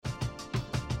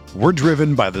We're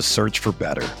driven by the search for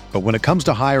better. But when it comes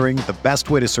to hiring, the best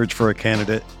way to search for a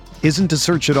candidate isn't to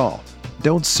search at all.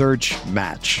 Don't search,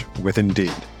 match with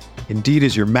Indeed. Indeed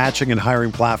is your matching and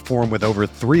hiring platform with over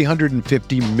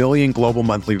 350 million global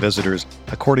monthly visitors,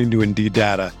 according to Indeed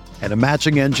data, and a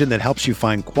matching engine that helps you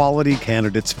find quality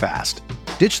candidates fast.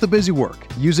 Ditch the busy work.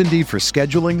 Use Indeed for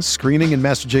scheduling, screening, and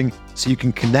messaging so you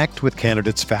can connect with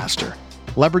candidates faster.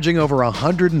 Leveraging over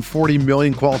 140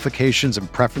 million qualifications and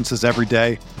preferences every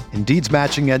day, Indeed's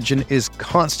matching engine is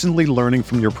constantly learning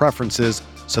from your preferences,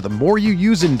 so the more you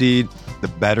use Indeed, the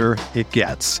better it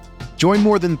gets. Join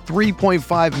more than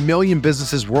 3.5 million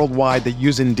businesses worldwide that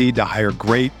use Indeed to hire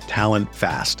great talent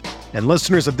fast. And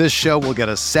listeners of this show will get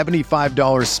a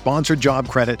 $75 sponsored job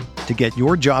credit to get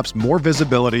your jobs more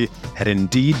visibility at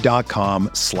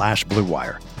Indeed.com/Blue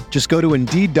Wire. Just go to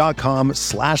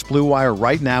Indeed.com/Blue Wire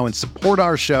right now and support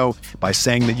our show by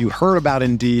saying that you heard about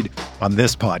Indeed on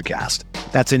this podcast.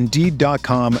 That's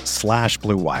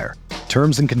Indeed.com/Blue Wire.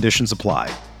 Terms and conditions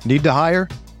apply. Need to hire?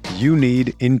 You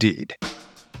need Indeed.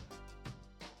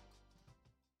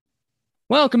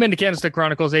 Welcome into Candlestick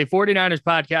Chronicles, a 49ers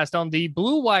podcast on the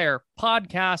Blue Wire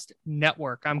Podcast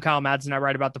Network. I'm Kyle Madsen. I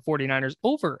write about the 49ers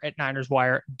over at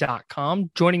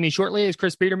NinersWire.com. Joining me shortly is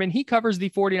Chris Peterman. He covers the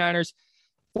 49ers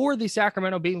for the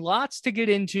Sacramento Bee. Lots to get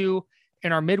into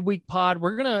in our midweek pod.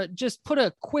 We're going to just put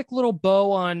a quick little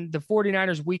bow on the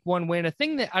 49ers week one win, a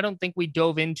thing that I don't think we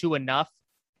dove into enough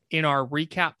in our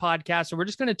recap podcast. So we're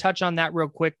just going to touch on that real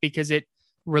quick because it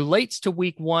relates to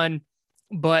week one,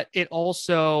 but it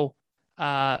also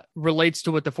relates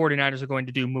to what the 49ers are going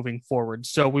to do moving forward.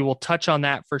 So we will touch on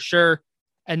that for sure.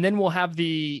 And then we'll have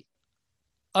the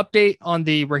update on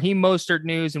the Raheem Mostert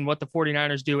news and what the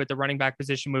 49ers do at the running back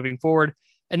position moving forward.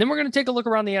 And then we're going to take a look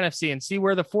around the NFC and see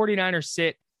where the 49ers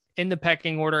sit in the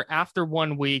pecking order after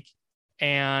 1 week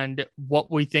and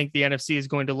what we think the NFC is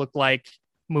going to look like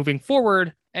moving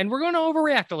forward. And we're going to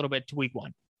overreact a little bit to week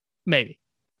one, maybe.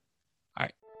 All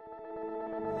right.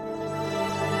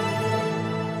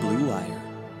 Blue Wire.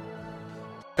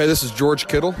 Hey, this is George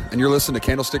Kittle, and you're listening to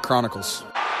Candlestick Chronicles.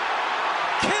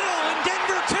 Kittle in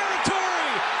Denver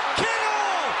territory.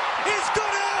 Kittle is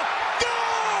gonna go!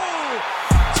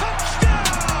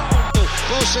 Touchdown!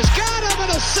 Close has got him,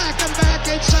 and a sack him back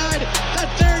inside the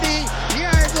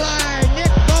 30-yard line.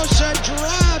 Nick Bosa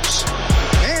drops.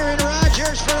 Aaron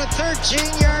Rodgers for a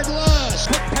 13-yard loss.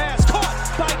 Quick pass caught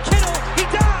by Kittle. He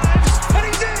dives, and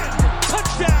he's in.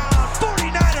 Touchdown,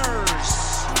 49ers!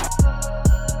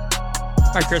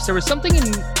 All right, Chris, there was something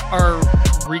in our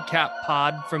recap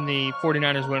pod from the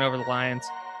 49ers win over the Lions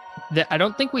that I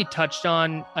don't think we touched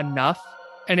on enough.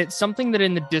 And it's something that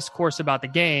in the discourse about the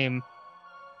game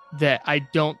that I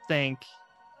don't think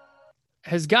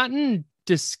has gotten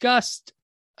discussed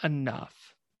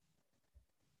enough.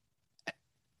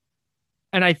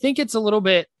 And I think it's a little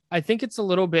bit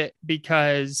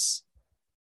because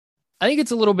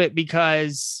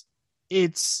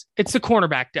it's the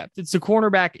cornerback depth. It's the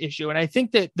cornerback issue. And I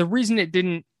think that the reason it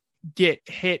didn't get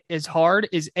hit as hard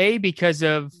is because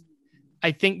of,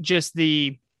 I think, just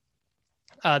the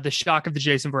shock of the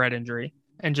Jason Verrett injury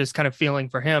and just kind of feeling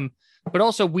for him. But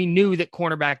also we knew that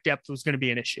cornerback depth was going to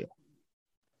be an issue.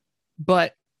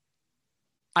 But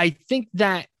I think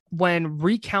that when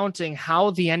recounting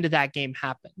how the end of that game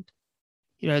happened,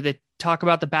 you know, they talk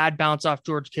about the bad bounce off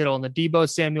George Kittle and the Deebo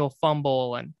Samuel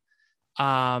fumble. And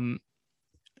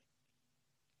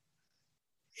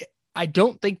I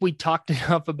don't think we talked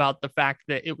enough about the fact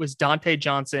that it was Dante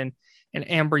Johnson and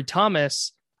Ambry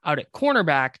Thomas out at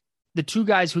cornerback, the two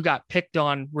guys who got picked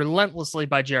on relentlessly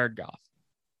by Jared Goff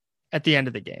at the end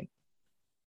of the game.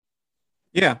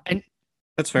 Yeah, and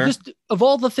that's fair. Just of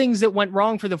all the things that went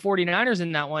wrong for the 49ers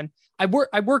in that one, I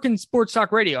work in sports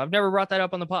talk radio. I've never brought that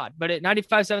up on the pod, but at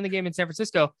 95.7 The Game in San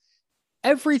Francisco,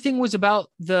 everything was about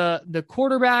the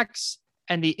quarterbacks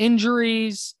and the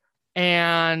injuries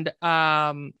and,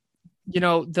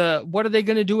 what are they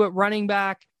going to do at running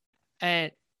back?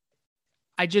 And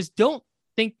I just don't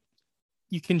think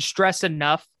you can stress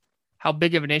enough how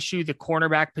big of an issue the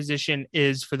cornerback position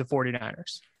is for the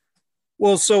 49ers.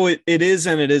 Well, so it is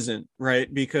and it isn't,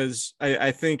 right? Because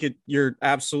I think you're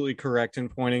absolutely correct in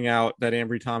pointing out that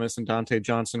Ambry Thomas and Dante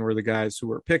Johnson were the guys who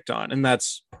were picked on, and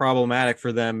that's problematic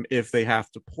for them if they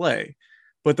have to play.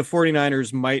 But the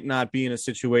 49ers might not be in a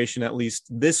situation, at least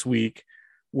this week,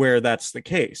 where that's the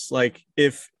case. Like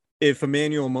if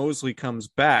Emmanuel Mosley comes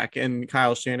back, and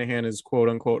Kyle Shanahan is quote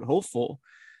unquote hopeful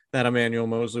that Emmanuel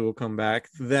Mosley will come back,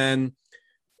 then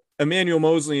Emmanuel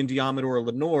Mosley and Diamador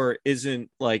Lenore isn't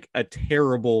like a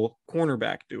terrible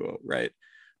cornerback duo, right?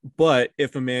 But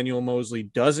if Emmanuel Mosley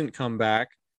doesn't come back,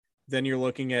 then you're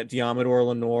looking at Diamador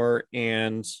Lenore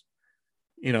and,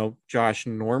 Josh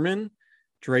Norman,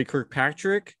 Dre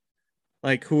Kirkpatrick,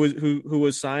 like who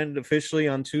was signed officially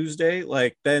on Tuesday.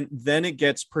 Like then it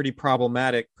gets pretty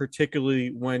problematic, particularly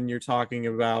when you're talking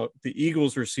about the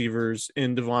Eagles receivers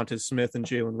in Devonta Smith and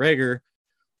Jalen Reagor,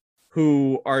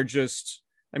 who are just,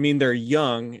 they're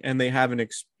young and they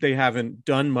haven't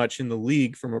done much in the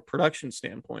league from a production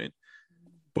standpoint,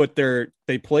 but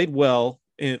they played well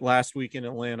last week in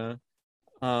Atlanta.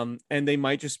 And they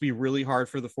might just be really hard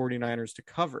for the 49ers to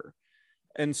cover.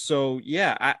 And so,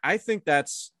 yeah, I think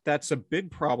that's a big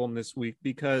problem this week,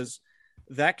 because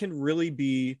that can really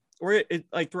be, or it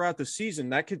like throughout the season,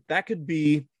 that could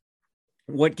be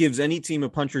what gives any team a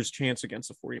puncher's chance against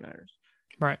the 49ers.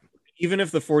 Right. Even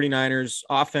if the 49ers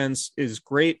offense is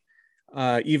great,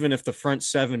 even if the front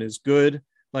seven is good,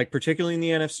 like particularly in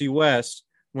the NFC West,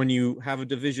 when you have a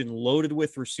division loaded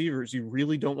with receivers, you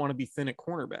really don't want to be thin at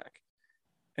cornerback.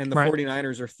 And the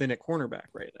 49ers are thin at cornerback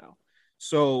right now.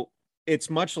 So it's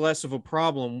much less of a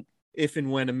problem if and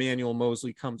when Emmanuel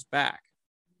Moseley comes back.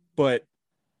 But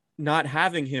not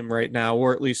having him right now,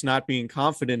 or at least not being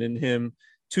confident in him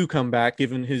to come back,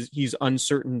 given he's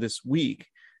uncertain this week.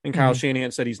 And Kyle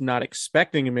Shanahan said he's not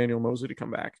expecting Emmanuel Moseley to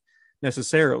come back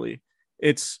necessarily.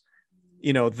 It's,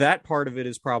 that part of it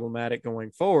is problematic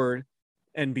going forward.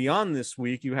 And beyond this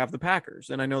week, you have the Packers.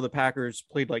 And I know the Packers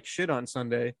played like shit on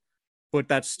Sunday, but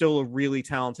that's still a really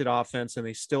talented offense, and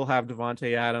they still have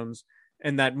Devontae Adams.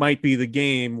 And that might be the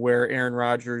game where Aaron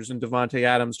Rodgers and Devontae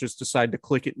Adams just decide to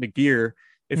click it into gear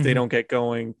if they don't get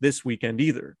going this weekend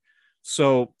either.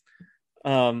 So,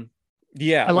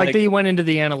 yeah. I like that you went into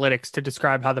the analytics to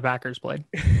describe how the Packers played.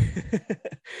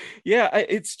 Yeah,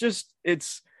 it's just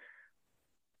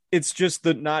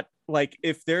the not like,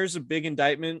 if there's a big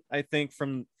indictment, I think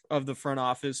of the front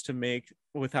office to make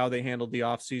with how they handled the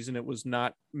offseason, it was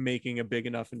not making a big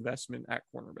enough investment at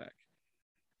cornerback.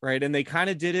 Right. And they kind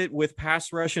of did it with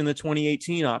pass rush in the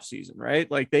 2018 offseason, right?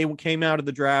 Like they came out of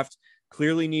the draft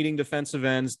clearly needing defensive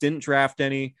ends, didn't draft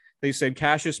any. They said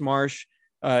Cassius Marsh,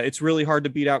 it's really hard to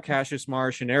beat out Cassius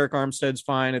Marsh, and Eric Armstead's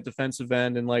fine at defensive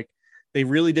end. And like, they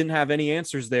really didn't have any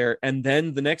answers there. And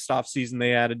then the next offseason,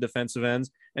 they added defensive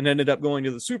ends and ended up going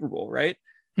to the Super Bowl, right?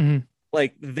 Mm-hmm.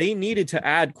 Like they needed to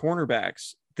add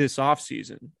cornerbacks this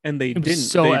offseason, and they didn't.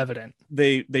 So evident.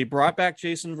 They brought back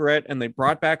Jason Verrett, and they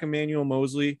brought back Emmanuel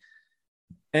Moseley.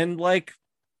 And like,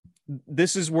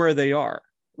 this is where they are,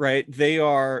 right? They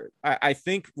are, I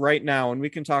think right now, and we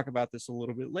can talk about this a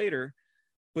little bit later,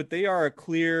 but they are a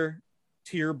clear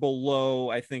tier below,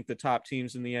 I think, the top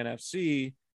teams in the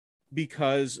NFC,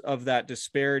 because of that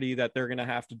disparity that they're going to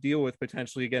have to deal with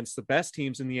potentially against the best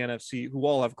teams in the NFC, who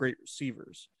all have great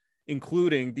receivers,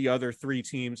 including the other three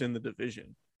teams in the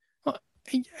division.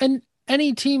 And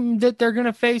any team that they're going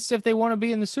to face if they want to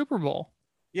be in the Super Bowl.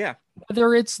 Yeah.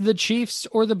 Whether it's the Chiefs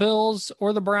or the Bills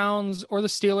or the Browns or the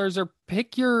Steelers, or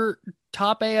pick your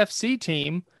top AFC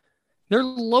team, they're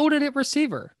loaded at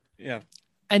receiver. Yeah.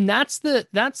 And that's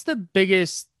the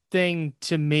biggest thing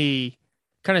to me,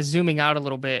 kind of zooming out a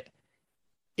little bit,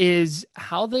 is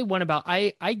how they went about.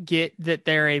 I get that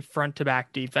they're a front to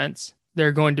back defense.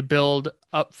 They're going to build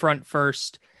up front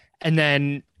first and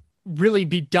then really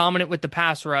be dominant with the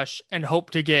pass rush and hope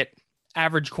to get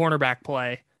average cornerback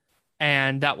play.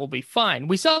 And that will be fine.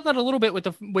 We saw that a little bit with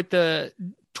the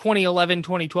 2011,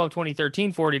 2012,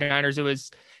 2013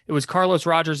 49ers. It was Carlos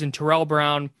Rogers and Terrell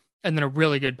Brown, and then a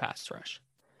really good pass rush.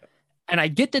 And I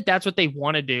get that that's what they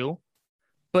want to do,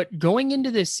 but going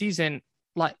into this season,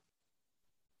 like,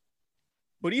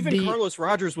 but even Carlos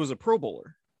Rogers was a Pro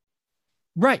Bowler,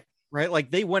 right?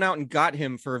 Like they went out and got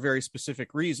him for a very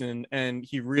specific reason, and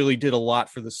he really did a lot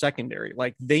for the secondary.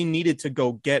 Like they needed to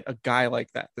go get a guy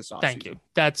like that this offseason. Thank you.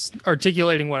 That's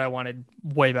articulating what I wanted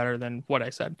way better than what I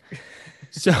said.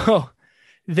 So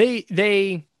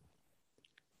they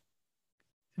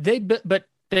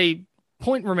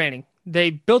point remaining, they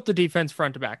built the defense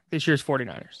front to back this year's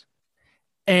 49ers.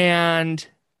 And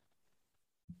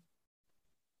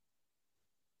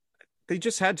they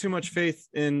just had too much faith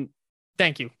in.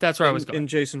 Thank you. That's where I was going. In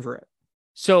Jason Verrett.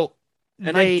 So,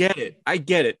 I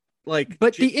get it. Like,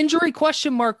 but the injury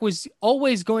question mark was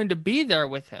always going to be there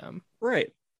with him.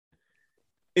 Right.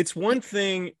 It's one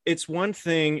thing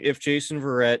if Jason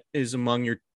Verrett is among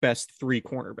your best three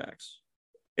cornerbacks.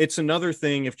 It's another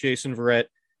thing if Jason Verrett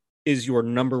is your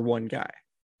number one guy.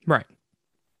 Right.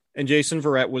 And Jason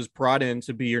Verrett was brought in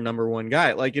to be your number one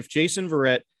guy. Like if Jason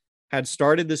Verrett had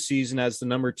started the season as the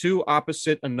number two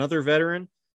opposite another veteran,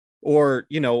 or,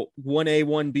 1A,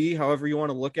 1B, however you want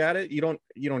to look at it, you don't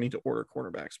need to order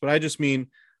cornerbacks. But I just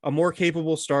mean a more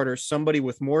capable starter, somebody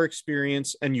with more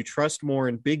experience, and you trust more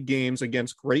in big games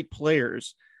against great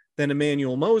players than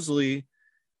Emmanuel Mosley,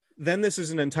 then this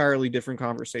is an entirely different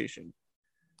conversation.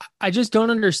 I just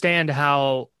don't understand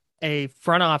how a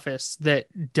front office that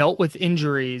dealt with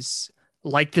injuries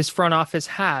like this front office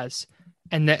has,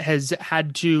 and that has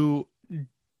had to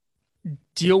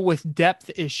deal with depth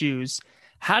issues,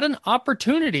 had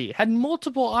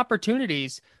multiple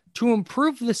opportunities to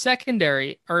improve the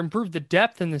secondary or improve the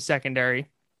depth in the secondary.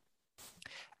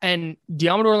 And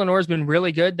Diamador Lenore has been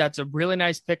really good. That's a really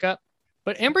nice pickup.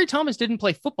 But Ambry Thomas didn't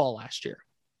play football last year.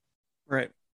 Right.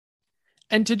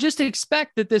 And to just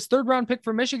expect that this 3rd round pick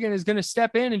for Michigan is going to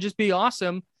step in and just be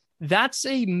awesome, that's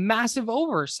a massive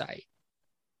oversight.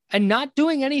 And not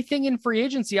doing anything in free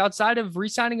agency outside of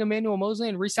re-signing Emmanuel Mosley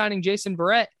and re-signing Jason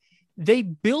Verrett, they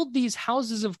build these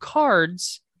houses of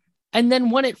cards, and then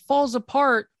when it falls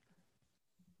apart,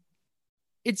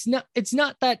 it's not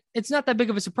that big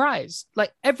of a surprise.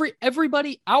 Like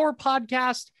everybody, our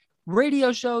podcast,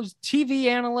 radio shows, TV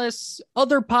analysts,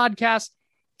 other podcasts,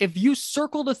 if you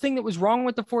circled a thing that was wrong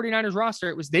with the 49ers roster,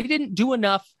 it was they didn't do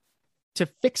enough to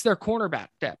fix their cornerback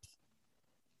depth.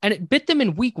 And it bit them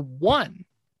in week 1.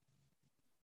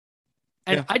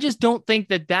 And I just don't think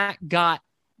that got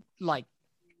like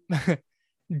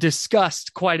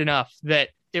discussed quite enough, that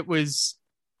it was,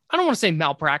 I don't want to say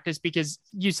malpractice, because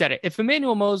you said it. If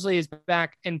Emmanuel Mosley is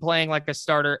back and playing like a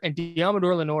starter and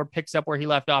Diamador Lenore picks up where he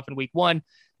left off in week 1,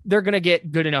 they're going to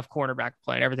get good enough cornerback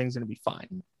play and everything's going to be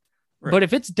fine. Right. But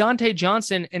if it's Dante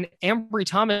Johnson and Ambry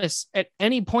Thomas at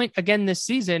any point again this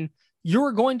season,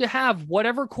 you're going to have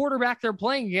whatever quarterback they're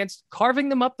playing against carving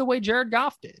them up the way Jared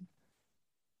Goff did.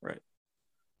 Right.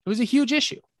 It was a huge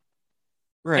issue.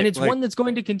 Right. And it's one that's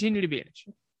going to continue to be an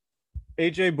issue.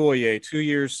 AJ Boye, 2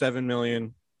 years, $7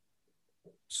 million,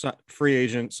 free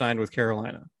agent, signed with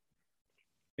Carolina.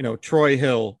 Troy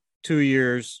Hill, 2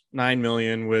 years, $9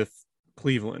 million with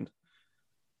Cleveland.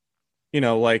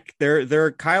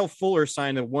 They're Kyle Fuller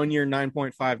signed a 1 year,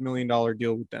 $9.5 million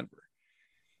deal with Denver.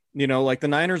 The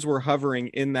Niners were hovering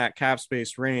in that cap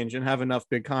space range and have enough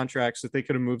big contracts that they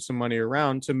could have moved some money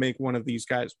around to make one of these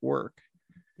guys work.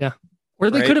 Yeah. Or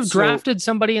they could have drafted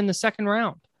somebody in the 2nd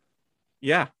round.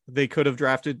 Yeah, they could have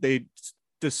drafted. They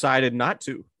decided not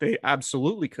to. They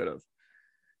absolutely could have.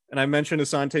 And I mentioned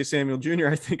Asante Samuel Jr.,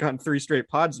 I think, on 3 straight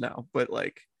pods now, but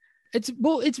I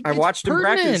watched him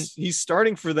practice. He's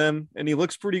starting for them and he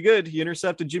looks pretty good. He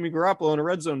intercepted Jimmy Garoppolo in a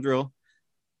red zone drill.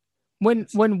 When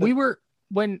we were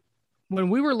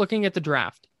looking at the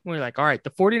draft, we were like, all right,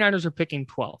 the 49ers are picking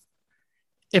 12th.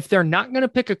 If they're not going to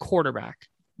pick a quarterback,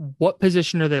 what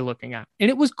position are they looking at? And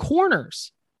it was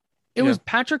corners. It was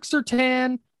Patrick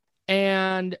Surtain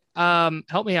and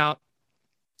help me out.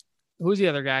 Who's the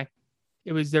other guy?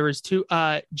 There was 2,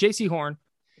 JC Horn.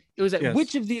 It was like,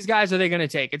 which of these guys are they going to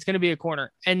take? It's going to be a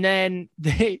corner. And then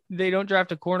they don't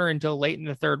draft a corner until late in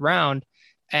the 3rd round,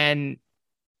 and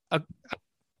a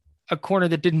corner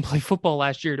that didn't play football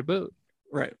last year to boot.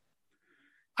 Right.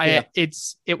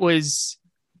 It was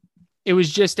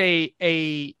just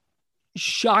a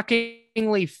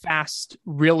shockingly fast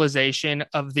realization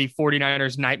of the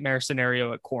 49ers nightmare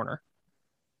scenario at corner.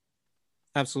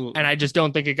 Absolutely. And I just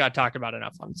don't think it got talked about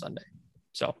enough on Sunday.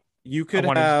 So you could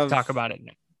talk about it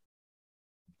now.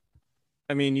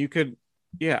 I mean, you could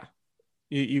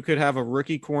have a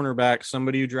rookie cornerback,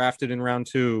 somebody you drafted in round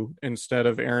 2 instead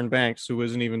of Aaron Banks, who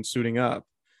isn't even suiting up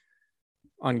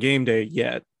on game day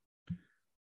yet.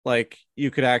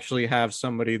 You could actually have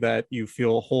somebody that you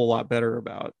feel a whole lot better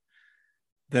about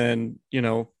than,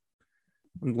 I'm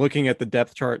looking at the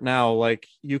depth chart now,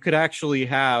 you could actually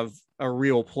have a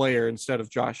real player instead of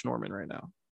Josh Norman right now.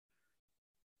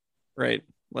 Right.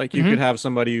 You could have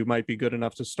somebody who might be good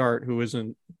enough to start who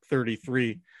isn't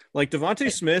 33.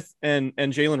 Devontae Smith and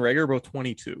Jalen Reagor are both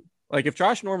 22. If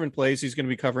Josh Norman plays, he's going to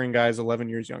be covering guys 11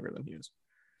 years younger than he is.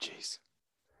 Jeez.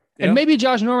 And maybe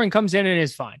Josh Norman comes in and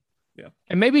is fine. Yeah.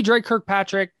 And maybe Drake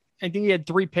Kirkpatrick, I think he had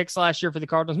 3 picks last year for the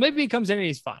Cardinals. Maybe he comes in and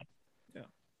he's fine. Yeah.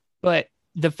 But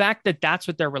the fact that that's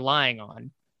what they're relying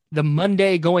on, the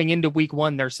Monday going into week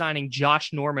 1, they're signing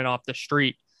Josh Norman off the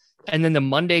street. And then the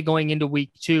Monday going into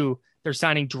week 2, they're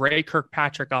signing Drake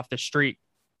Kirkpatrick off the street.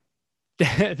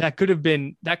 that could have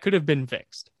been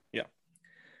fixed. Yeah.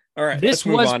 All right. This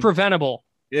was preventable.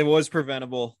 It was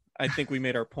preventable. I think we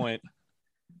made our point.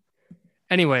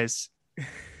 Anyways,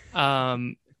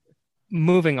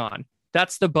 moving on.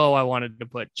 That's the bow I wanted to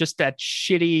put. Just that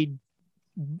shitty,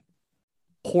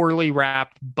 poorly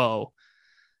wrapped bow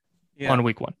on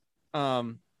week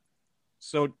 1.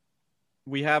 So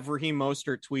we have Raheem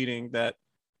Mostert tweeting that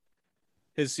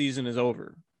his season is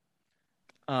over.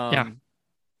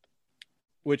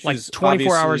 which like is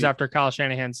 24 hours obviously- after Kyle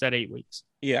Shanahan said 8 weeks.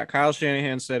 Yeah, Kyle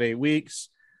Shanahan said 8 weeks.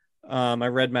 I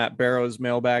read Matt Barrow's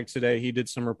mailbag today. He did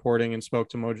some reporting and spoke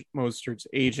to Mostert's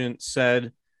agent,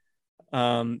 said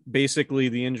basically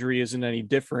the injury isn't any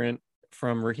different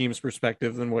from Raheem's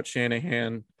perspective than what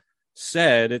Shanahan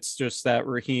said. It's just that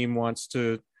Raheem wants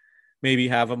to maybe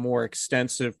have a more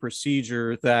extensive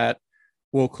procedure that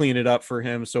will clean it up for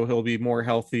him so he'll be more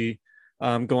healthy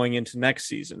going into next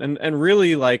season. And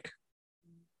really, like,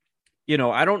 you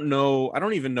know, I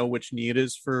don't even know which knee it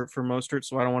is for Mostert,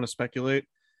 so I don't want to speculate.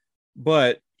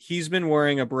 But he's been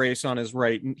wearing a brace on his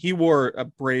right. He wore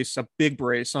a big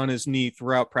brace on his knee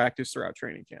throughout practice, throughout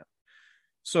training camp.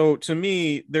 So to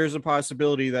me, there's a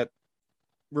possibility that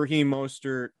Raheem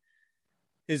Mostert,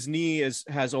 his knee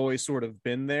has always sort of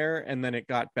been there, and then it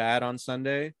got bad on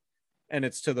Sunday. And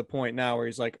it's to the point now where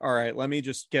he's like, all right, let me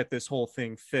just get this whole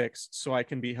thing fixed so I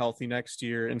can be healthy next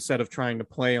year instead of trying to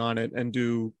play on it and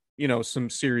do, you know, some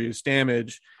serious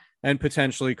damage and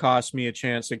potentially cost me a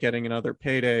chance at getting another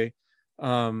payday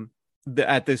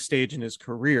at this stage in his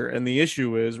career. And the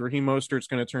issue is Raheem Mostert's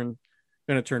going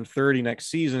to turn 30 next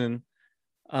season.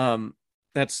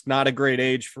 That's not a great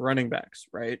age for running backs,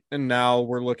 right? And now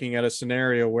we're looking at a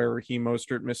scenario where Raheem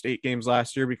Mostert missed 8 games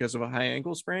last year because of a high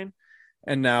ankle sprain,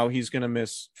 and now he's going to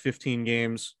miss 15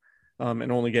 games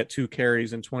and only get 2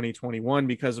 carries in 2021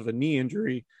 because of a knee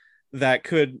injury that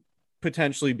could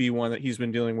potentially be one that he's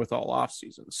been dealing with all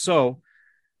offseason. So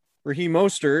Raheem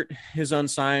Mostert is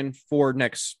unsigned for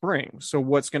next spring. So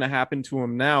what's going to happen to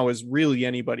him now is really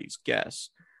anybody's guess.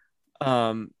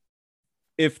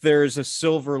 If there's a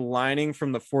silver lining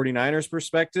from the 49ers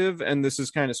perspective, and this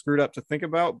is kind of screwed up to think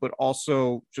about, but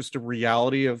also just a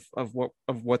reality of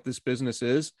what this business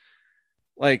is,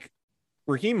 like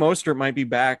Raheem Mostert might be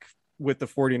back with the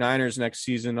 49ers next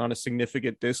season on a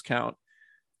significant discount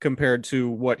compared to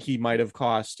what he might have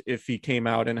cost if he came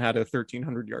out and had a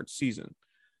 1,300 yard season.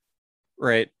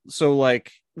 Right. So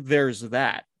like, there's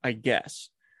that, I guess,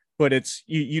 but it's,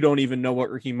 you don't even know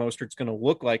what Raheem Mostert's going to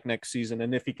look like next season.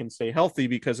 And if he can stay healthy,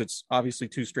 because it's obviously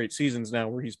 2 straight seasons now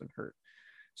where he's been hurt.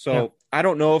 So yeah. I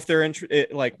don't know if they're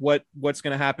like what's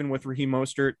going to happen with Raheem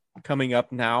Mostert coming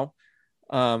up now.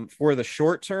 For the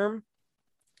short term,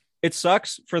 it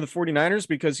sucks for the 49ers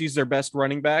because he's their best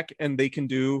running back and they can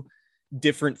do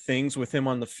different things with him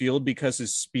on the field because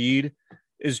his speed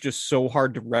is just so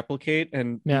hard to replicate.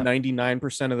 And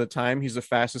 99% of the time he's the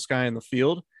fastest guy in the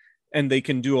field, and they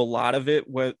can do a lot of it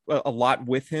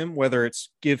with him, whether it's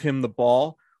give him the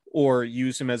ball or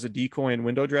use him as a decoy and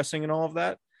window dressing and all of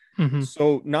that. Mm-hmm.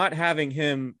 So not having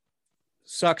him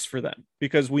sucks for them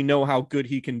because we know how good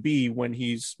he can be when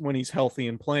he's healthy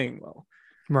and playing well.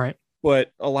 Right.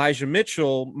 But Elijah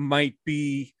Mitchell might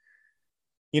be,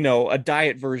 you know, a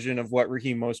diet version of what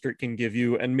Raheem Mostert can give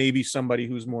you, and maybe somebody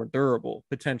who's more durable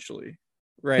potentially.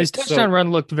 Right. His touchdown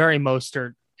run looked very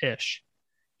Mostert-ish.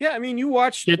 Yeah, I mean, you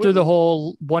watched get through the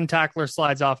whole one tackler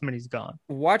slides off him and he's gone.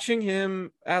 Watching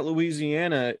him at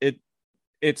Louisiana,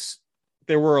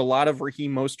 there were a lot of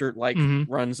Raheem Mostert like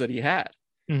runs that he had.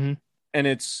 Mm-hmm. And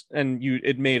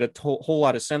it made a whole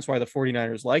lot of sense why the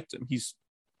 49ers liked him.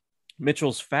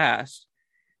 Mitchell's fast.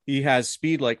 He has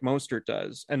speed like Mostert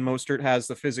does. And Mostert has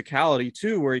the physicality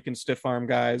too, where he can stiff arm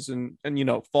guys and you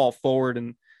know, fall forward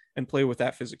and play with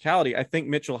that physicality. I think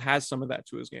Mitchell has some of that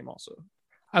to his game also.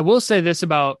 I will say this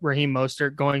about Raheem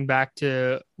Mostert, going back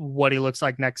to what he looks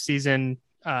like next season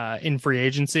in free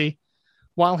agency.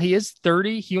 While he is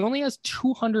 30, he only has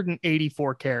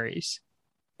 284 carries.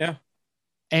 Yeah.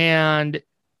 And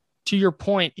to your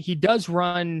point, he does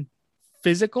run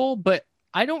physical, but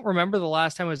I don't remember the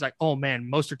last time it was like, oh man,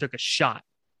 Mostert took a shot.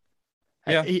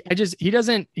 Yeah. He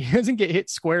doesn't get hit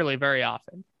squarely very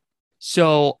often.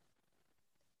 So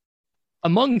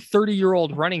among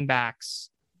 30-year-old running backs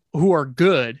who are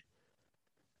good,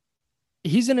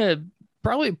 he's in a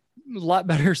probably a lot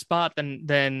better spot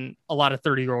than a lot of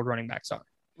 30-year-old running backs are.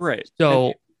 Right.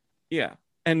 So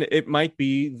and it might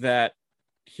be that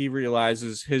he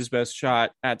realizes his best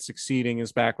shot at succeeding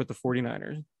is back with the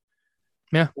 49ers.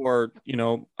 Yeah. Or, you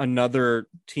know, another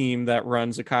team that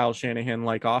runs a Kyle Shanahan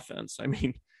like offense. I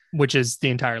mean, which is the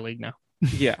entire league now.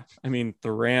 Yeah. I mean,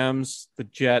 the Rams, the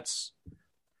Jets,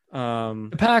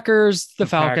 the Packers, the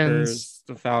Falcons,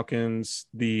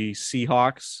 the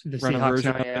Seahawks. The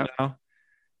Seahawks now.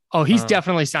 Oh, he's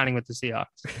definitely signing with the Seahawks.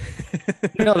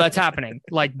 No, that's happening.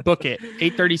 Like, book it.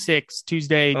 8:36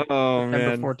 Tuesday,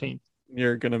 September 14th.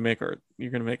 You're gonna make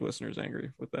listeners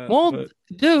angry with that. Well,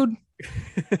 dude,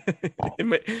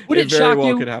 would it shock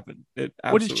you? Could happen.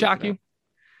 Would it shock you?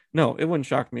 No, it wouldn't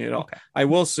shock me at all. Okay. I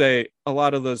will say a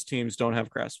lot of those teams don't have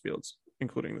grass fields,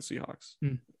 including the Seahawks.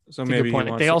 So maybe he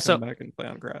wants to come back and play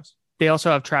on grass. They also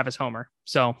have Travis Homer.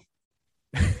 So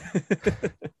I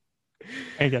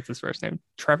think that's his first name.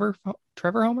 Trevor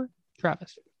Homer?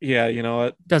 Travis. Yeah, you know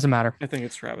what? Doesn't matter. I think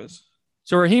it's Travis.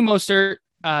 So Raheem Mostert,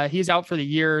 he's out for the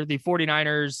year. The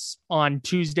 49ers on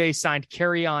Tuesday signed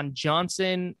Kerryon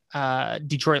Johnson,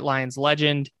 Detroit Lions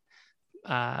legend.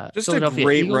 Just a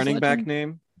great Eagles running legend. back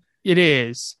name. It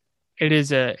is. It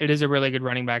is a really good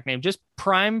running back name. Just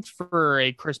primed for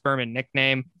a Chris Berman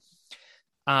nickname.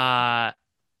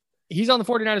 He's on the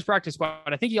 49ers practice squad.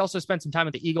 I think he also spent some time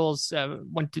at the Eagles,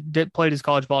 played his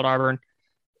college ball at Auburn.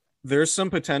 There's some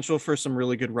potential for some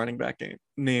really good running back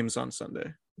names on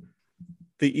Sunday.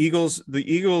 The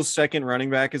Eagles' second running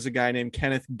back is a guy named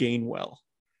Kenneth Gainwell.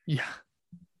 Yeah.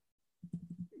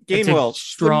 Gainwell,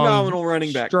 phenomenal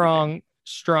running back. Strong.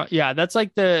 Yeah, that's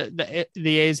like the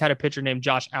A's had a pitcher named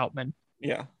Josh Outman.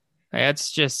 Yeah.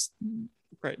 That's just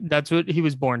right. That's what he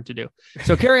was born to do.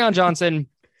 So Kerryon Johnson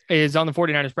is on the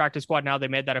 49ers practice squad now. They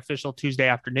made that official Tuesday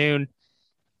afternoon.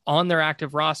 On their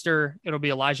active roster, it'll be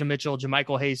Elijah Mitchell,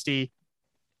 JaMychal Hasty.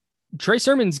 Trey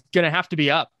Sermon's going to have to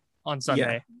be up on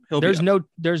Sunday. Yeah,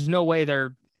 there's no way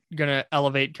they're going to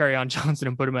elevate Kerryon Johnson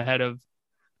and put him ahead of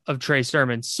Trey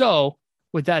Sermon. So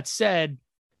with that said,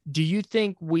 do you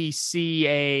think we see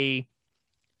a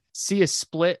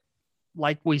split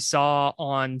like we saw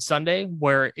on Sunday,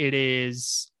 where it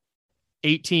is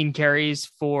 18 carries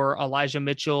for Elijah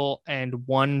Mitchell and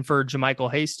 1 for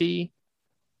JaMychal Hasty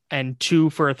and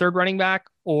 2 for a third running back?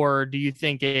 Or do you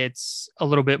think it's a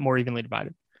little bit more evenly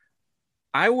divided?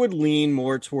 I would lean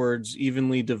more towards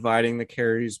evenly dividing the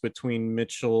carries between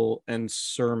Mitchell and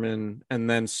Sermon, and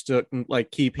then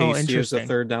keep Hasty as a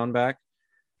third down back.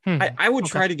 I would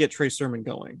try to get Trey Sermon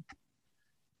going.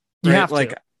 Right? You have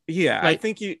to.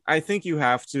 I think you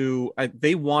have to.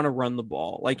 They want to run the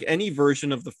ball. Like any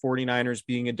version of the 49ers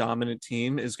being a dominant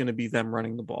team is going to be them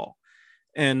running the ball.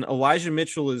 And Elijah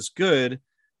Mitchell is good,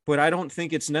 but I don't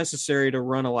think it's necessary to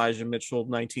run Elijah Mitchell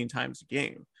 19 times a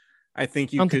game. I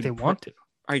think you could. They want to.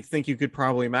 I think you could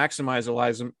probably maximize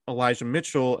Elijah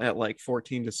Mitchell at like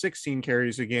 14 to 16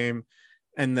 carries a game,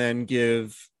 and then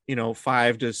give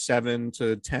 5 to 7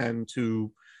 to 10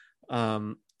 to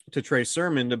Trey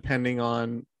Sermon, depending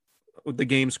on the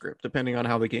game script, depending on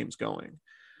how the game's going.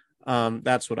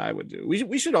 That's what I would do.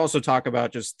 We should also talk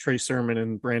about just Trey Sermon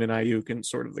and Brandon Ayuk and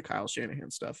sort of the Kyle Shanahan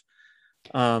stuff.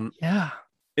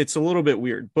 It's a little bit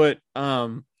weird, but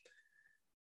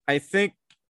I think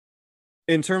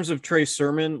in terms of Trey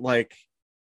Sermon, like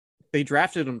they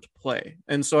drafted him to play.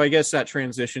 And so I guess that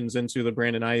transitions into the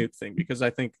Brandon Ayuk thing, because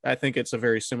I think it's a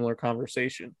very similar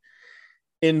conversation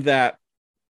in that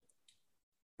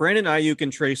Brandon Ayuk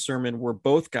and Trey Sermon were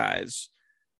both guys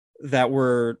that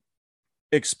were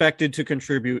expected to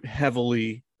contribute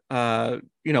heavily.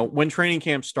 When training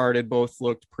camp started, both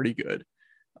looked pretty good.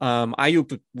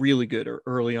 Ayuk looked really good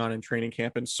early on in training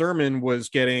camp, and Sermon was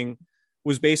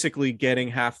basically getting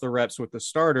half the reps with the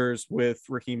starters with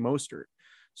Raheem Mostert.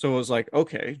 So it was like,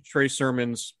 okay, Trey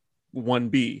Sermon's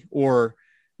 1B, or,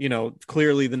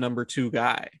 clearly the number 2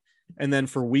 guy. And then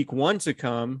for week 1 to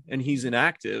come and he's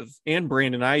inactive, and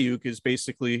Brandon Ayuk is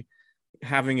basically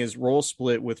having his role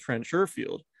split with Trent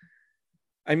Sherfield.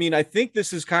 I mean, I think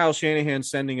this is Kyle Shanahan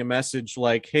sending a message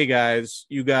like, hey guys,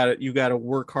 you got to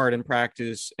work hard in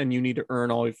practice, and you need to earn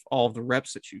all of the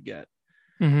reps that you get.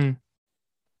 Mm-hmm.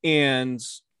 And,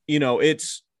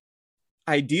 it's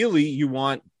ideally you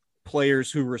want players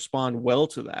who respond well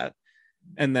to that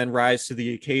and then rise to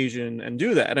the occasion and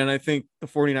do that. And I think the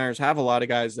 49ers have a lot of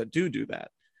guys that do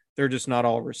that. They're just not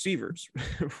all receivers,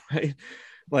 right?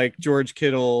 Like George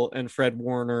Kittle and Fred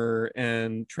Warner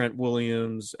and Trent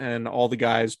Williams and all the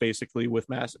guys basically with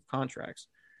massive contracts.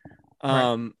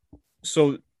 Right.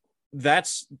 So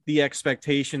that's the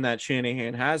expectation that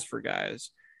Shanahan has for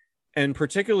guys. And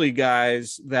particularly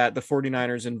guys that the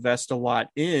 49ers invest a lot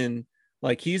in,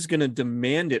 like he's going to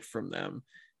demand it from them,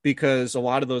 because a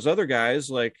lot of those other guys,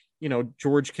 like,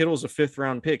 George Kittle's a 5th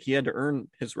round pick. He had to earn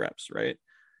his reps, right?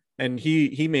 And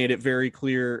he made it very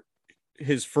clear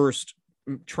his first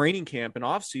training camp and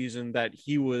off season that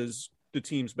he was the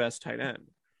team's best tight end.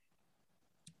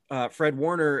 Fred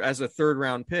Warner, as a 3rd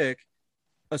round pick,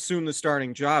 assumed the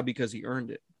starting job because he earned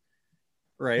it.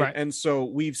 Right. And so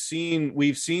we've seen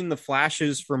the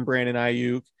flashes from Brandon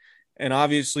Ayuk, and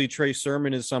obviously Trey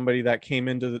Sermon is somebody that came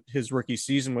into his rookie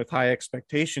season with high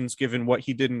expectations, given what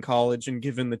he did in college and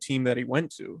given the team that he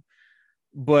went to.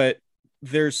 But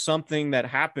there's something that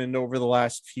happened over the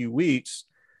last few weeks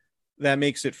that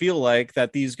makes it feel like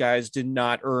that these guys did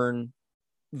not earn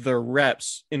the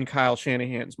reps in Kyle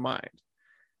Shanahan's mind.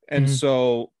 And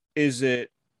so is it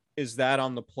is that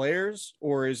on the players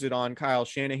or is it on Kyle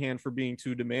Shanahan for being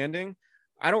too demanding?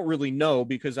 I don't really know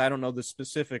because I don't know the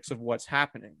specifics of what's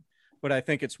happening, but I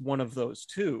think it's one of those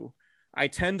two. I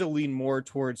tend to lean more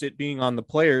towards it being on the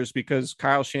players because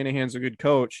Kyle Shanahan's a good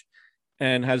coach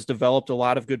and has developed a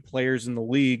lot of good players in the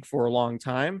league for a long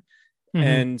time. Mm-hmm.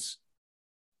 And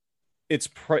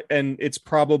it's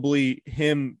probably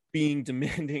him being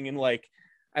demanding, and like,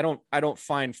 I don't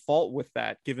find fault with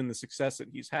that given the success that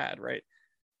he's had. Right.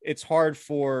 It's hard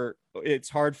for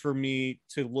me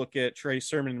to look at Trey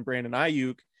Sermon and Brandon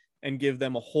Ayuk and give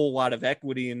them a whole lot of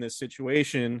equity in this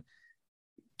situation,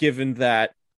 given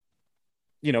that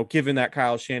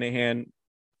Kyle Shanahan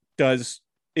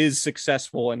is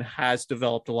successful and has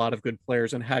developed a lot of good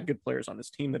players and had good players on his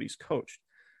team that he's coached.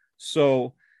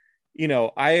 So,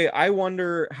 I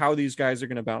wonder how these guys are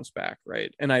going to bounce back.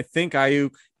 Right. And I think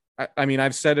Ayuk, I mean,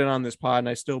 I've said it on this pod and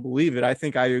I still believe it. I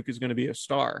think Ayuk is going to be a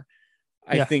star.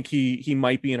 I think he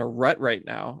might be in a rut right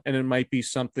now, and it might be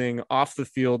something off the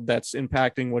field that's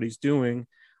impacting what he's doing.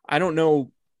 I don't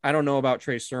know about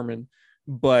Trey Sermon,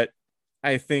 but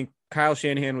I think Kyle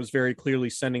Shanahan was very clearly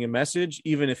sending a message,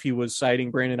 even if he was citing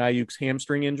Brandon Ayuk's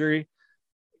hamstring injury.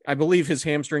 I believe his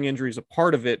hamstring injury is a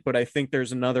part of it, but I think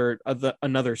there's another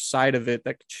side of it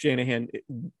that Shanahan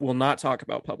will not talk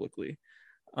about publicly.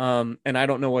 And I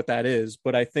don't know what that is,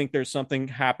 but I think there's something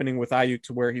happening with Ayuk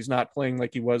to where he's not playing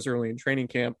like he was early in training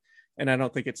camp. And I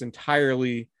don't think it's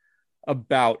entirely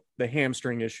about the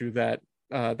hamstring issue that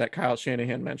Kyle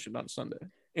Shanahan mentioned on Sunday.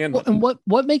 And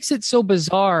what makes it so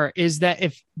bizarre is that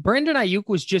if Brandon Ayuk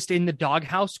was just in the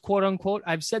doghouse, quote unquote,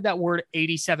 I've said that word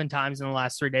 87 times in the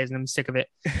last 3 days and I'm sick of it.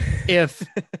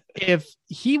 If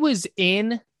he was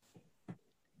in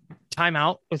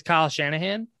timeout with Kyle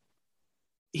Shanahan,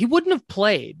 he wouldn't have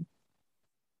played,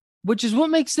 which is what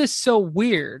makes this so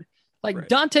weird. Like right.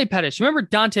 Dante Pettis, remember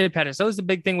Dante Pettis? That was the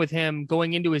big thing with him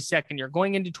going into his second year,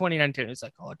 going into 2019. It's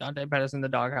like, oh, Dante Pettis in the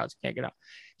doghouse, can't get out.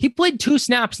 He played 2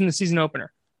 snaps in the season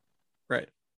opener. Right.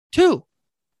 2.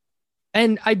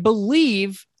 And I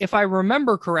believe, if I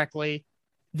remember correctly,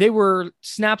 they were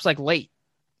snaps like late,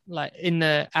 like in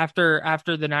the after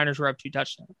the Niners were up 2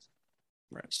 touchdowns.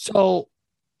 Right. So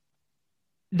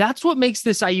that's what makes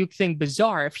this Ayuk thing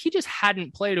bizarre. If he just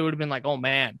hadn't played, it would have been like, oh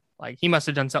man, like he must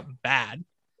have done something bad.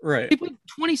 Right. He played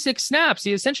 26 snaps.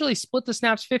 He essentially split the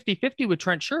snaps 50-50 with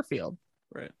Trent Sherfield.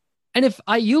 Right. And if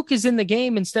Ayuk is in the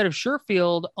game instead of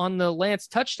Sherfield on the Lance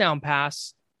touchdown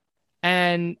pass,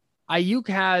 and Ayuk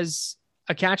has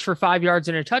a catch for 5 yards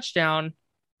and a touchdown,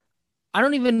 I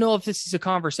don't even know if this is a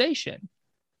conversation.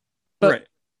 But right.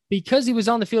 Because he was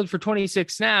on the field for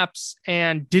 26 snaps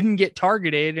and didn't get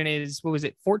targeted in his,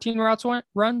 14 routes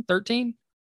run, 13?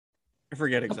 I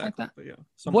forget exactly. Like but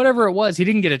yeah, whatever it was, he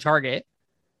didn't get a target.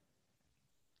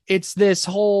 It's this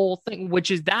whole thing,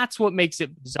 that's what makes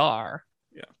it bizarre.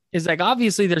 Yeah. Is like,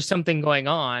 obviously there's something going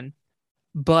on,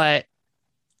 but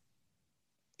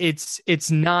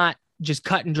it's not just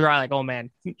cut and dry. Like, oh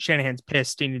man, Shanahan's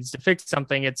pissed. He needs to fix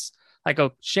something. It's like,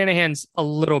 oh, Shanahan's a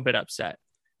little bit upset.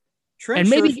 And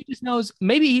maybe he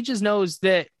just knows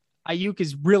that Ayuk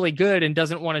is really good and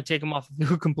doesn't want to take him off the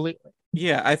field completely.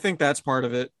 Yeah, I think that's part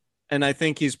of it. And I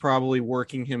think he's probably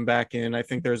working him back in. I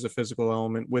think there's a physical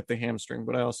element with the hamstring,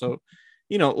 but I also,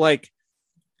 like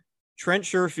Trent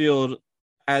Sherfield,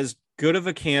 as good of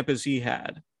a camp as he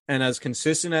had and as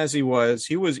consistent as he was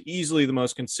easily the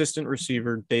most consistent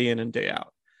receiver day in and day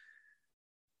out.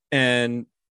 And,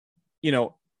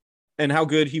 and how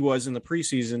good he was in the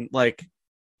preseason, like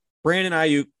Brandon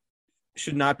Ayuk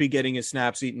should not be getting his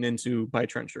snaps eaten into by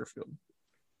Trent Sherfield,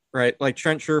 right? Like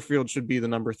Trent Sherfield should be the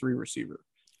number 3 receiver.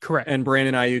 Correct. And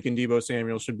Brandon Ayuk and Deebo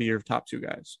Samuel should be your top 2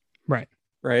 guys. Right.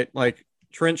 Right. Like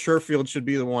Trent Sherfield should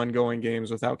be the one going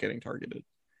games without getting targeted.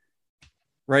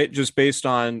 Right. Just based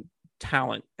on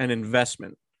talent and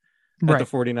investment that the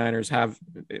 49ers have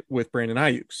with Brandon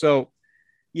Ayuk. So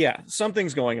yeah,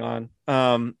 something's going on.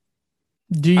 I'm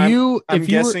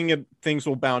guessing things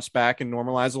will bounce back and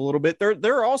normalize a little bit.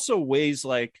 There are also ways,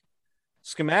 like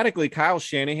schematically, Kyle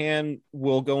Shanahan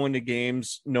will go into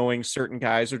games knowing certain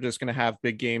guys are just going to have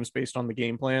big games based on the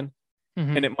game plan.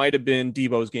 Mm-hmm. And it might have been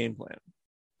Deebo's game plan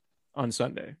on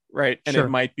Sunday, right? And It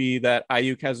might be that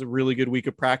Ayuk has a really good week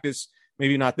of practice,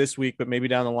 maybe not this week, but maybe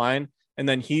down the line. And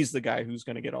then he's the guy who's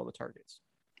going to get all the targets.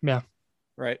 Yeah.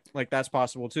 Right. Like that's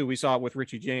possible too. We saw it with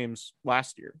Richie James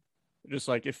last year. Just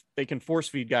like if they can force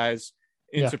feed guys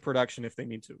into production if they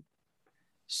need to.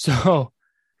 So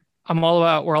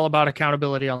we're all about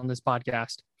accountability on this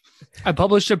podcast. I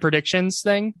published a predictions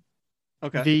thing.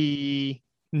 Okay.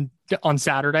 On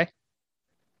Saturday.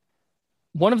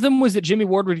 One of them was that Jimmy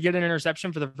Ward would get an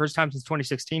interception for the first time since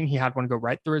 2016. He had one go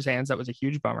right through his hands. That was a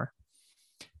huge bummer.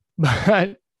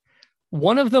 But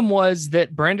one of them was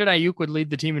that Brandon Ayuk would lead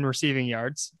the team in receiving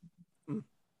yards.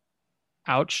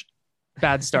 Ouch.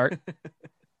 Bad start.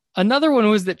 Another one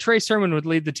was that Trey Sermon would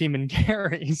lead the team in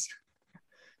carries.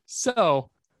 So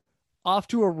off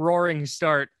to a roaring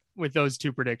start with those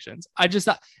two predictions. I just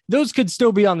thought those could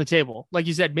still be on the table. Like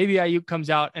you said, maybe Ayuk comes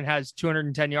out and has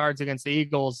 210 yards against the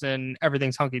Eagles and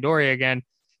everything's hunky-dory again.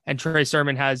 And Trey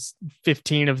Sermon has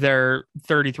 15 of their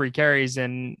 33 carries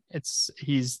and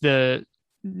he's the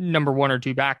number 1 or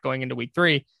 2 back going into week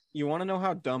 3. You want to know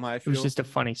how dumb I feel? It was just a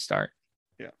funny start.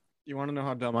 Yeah. You want to know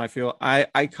how dumb I feel?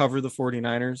 I cover the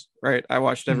 49ers, right? I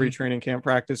watched every training camp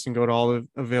practice and go to all the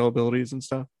availabilities and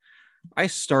stuff. I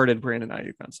started Brandon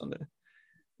Ayuk on Sunday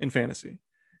in fantasy.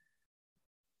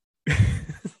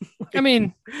 I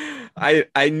mean,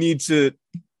 I need to,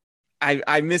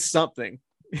 I missed something,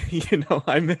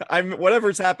 I'm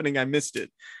whatever's happening. I missed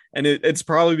it. And it's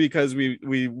probably because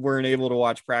we weren't able to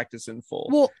watch practice in full.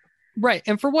 Well, right.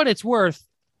 And for what it's worth,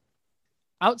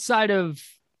 outside of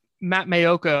Matt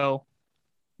Mayoko,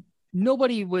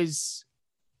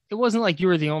 it wasn't like you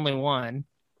were the only one.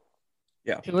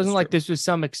 Yeah. It wasn't like this was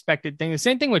some expected thing. The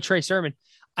same thing with Trey Sermon.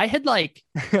 I had like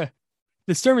the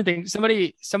Sermon thing.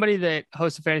 Somebody that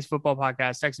hosts a fantasy football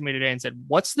podcast texted me today and said,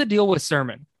 "What's the deal with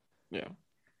Sermon?" Yeah. And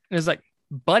it's like,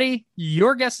 buddy,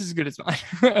 your guess is as good as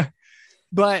mine.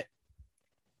 But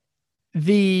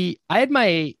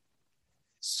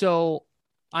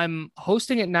I'm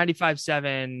hosting at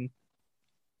 95.7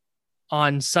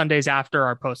 on Sundays after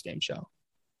our postgame show.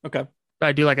 Okay.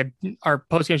 I do our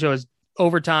postgame show is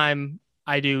overtime.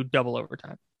 I do double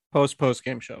overtime. Post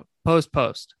game show.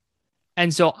 Post.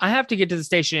 And so I have to get to the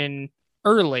station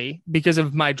early because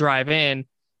of my drive in.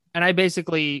 And I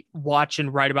basically watch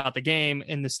and write about the game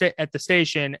at the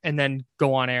station and then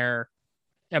go on air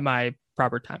at my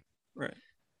proper time. Right.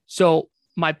 So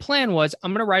my plan was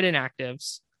I'm going to write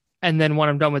inactives. And then when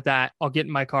I'm done with that, I'll get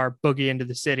in my car, boogie into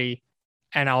the city,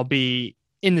 and I'll be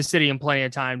in the city in plenty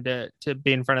of time to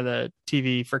be in front of the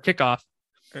TV for kickoff.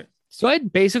 Right. So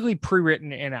I'd basically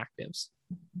pre-written inactives.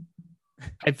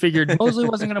 I figured Mosley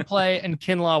wasn't going to play and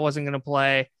Kinlaw wasn't going to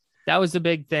play. That was the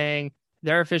big thing.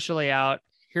 They're officially out.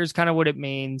 Here's kind of what it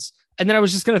means. And then I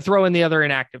was just going to throw in the other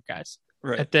inactive guys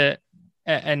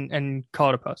and call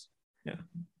it a post.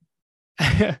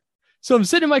 Yeah. So I'm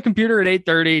sitting at my computer at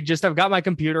 8:30. I've got my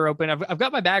computer open. I've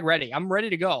got my bag ready. I'm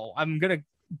ready to go. I'm going to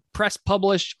press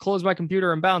publish, close my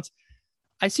computer and bounce.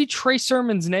 I see Trey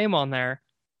Sermon's name on there.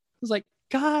 I was like,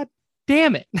 God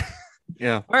damn it.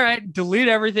 Yeah. All right. Delete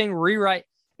everything, rewrite.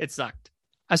 It sucked.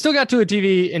 I still got to a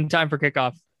TV in time for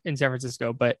kickoff in San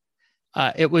Francisco, but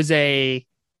it was a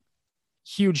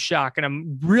huge shock.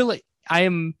 And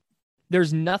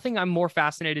there's nothing I'm more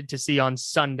fascinated to see on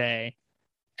Sunday.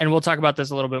 And we'll talk about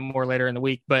this a little bit more later in the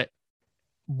week, but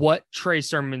what Trey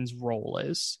Sermon's role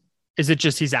is it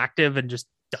just he's active and just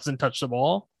doesn't touch the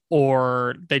ball,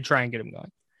 or they try and get him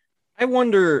going? I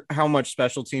wonder how much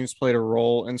special teams played a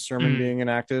role in Sermon being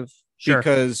inactive. Sure.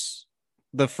 Because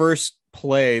the first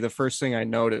thing I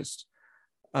noticed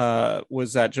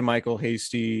was that JaMychal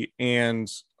Hasty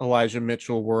and Elijah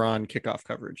Mitchell were on kickoff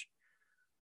coverage.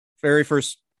 Very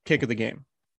first kick of the game.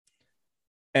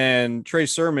 And Trey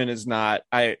Sermon is not,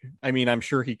 I mean, I'm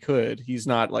sure he could. He's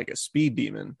not like a speed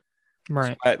demon.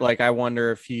 Right. So I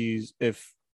wonder if he's an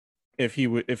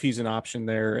option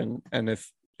there. And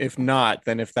if not,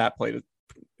 then if that played a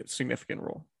significant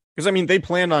role. Because I mean, they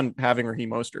planned on having Raheem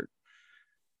Mostert.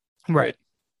 Right.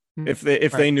 If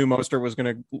they knew Mostert was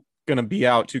gonna be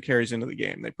out 2 carries into the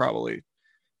game, they probably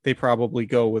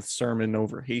go with Sermon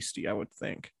over Hasty, I would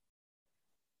think.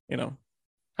 I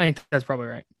think that's probably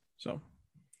right. So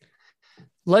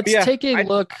let's take a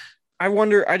look.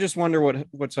 I just wonder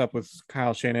what's up with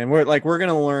Kyle Shanahan. We're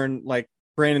gonna learn, like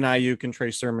Brandon Ayuk and Trey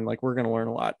Sermon, we're gonna learn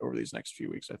a lot over these next few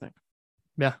weeks, I think.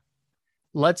 Yeah.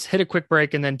 Let's hit a quick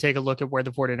break and then take a look at where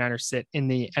the 49ers sit in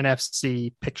the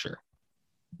NFC picture.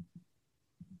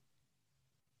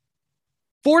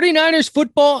 49ers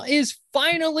football is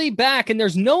finally back, and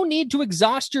there's no need to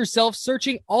exhaust yourself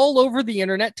searching all over the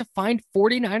internet to find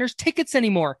 49ers tickets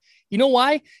anymore. You know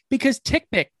why? Because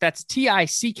TickPick, that's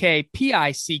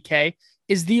TickPick,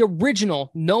 is the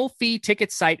original no-fee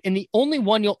ticket site, and the only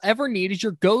one you'll ever need is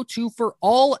your go-to for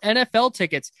all NFL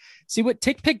tickets. See, what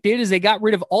TickPick did is they got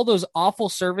rid of all those awful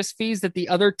service fees that the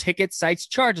other ticket sites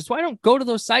charge. That's why I don't go to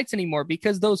those sites anymore,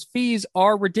 because those fees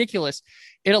are ridiculous.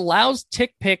 It allows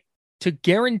TickPick to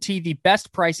guarantee the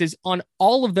best prices on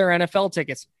all of their NFL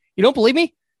tickets. You don't believe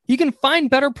me? You can find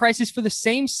better prices for the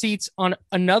same seats on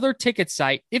another ticket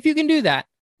site, if you can do that,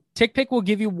 TickPick will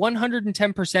give you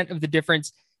 110% of the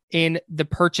difference in the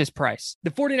purchase price.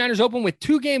 The 49ers open with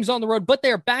 2 games on the road, but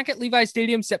they are back at Levi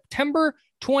Stadium September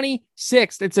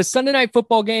 26th. It's a Sunday night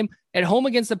football game at home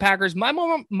against the Packers. My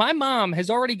mom has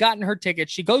already gotten her ticket.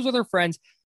 She goes with her friends.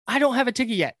 I don't have a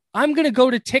ticket yet. I'm going to go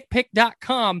to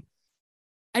tickpick.com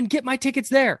and get my tickets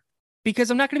there because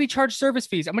I'm not going to be charged service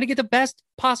fees. I'm going to get the best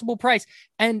possible price.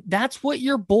 And that's what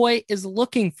your boy is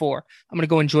looking for. I'm going to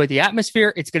go enjoy the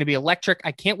atmosphere. It's going to be electric.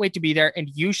 I can't wait to be there. And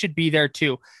you should be there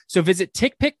too. So visit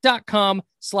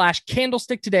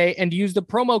tickpick.com/candlestick today and use the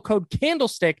promo code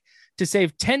candlestick to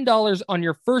save $10 on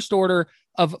your first order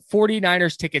of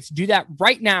 49ers tickets. Do that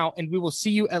right now. And we will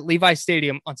see you at Levi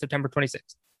Stadium on September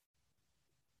 26th.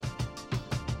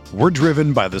 We're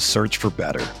driven by the search for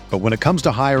better. But when it comes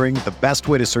to hiring, the best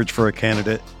way to search for a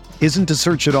candidate isn't to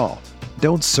search at all.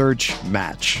 Don't search,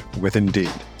 match with Indeed.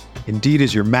 Indeed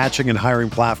is your matching and hiring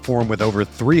platform with over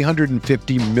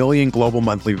 350 million global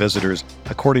monthly visitors,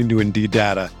 according to Indeed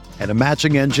data, and a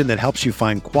matching engine that helps you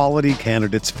find quality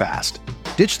candidates fast.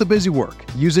 Ditch the busy work.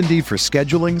 Use Indeed for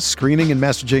scheduling, screening, and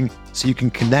messaging so you can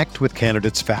connect with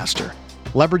candidates faster.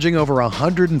 Leveraging over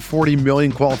 140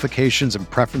 million qualifications and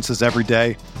preferences every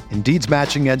day, Indeed's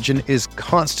matching engine is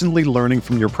constantly learning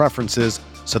from your preferences,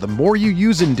 so the more you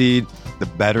use Indeed, the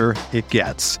better it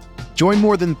gets. Join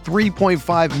more than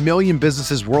 3.5 million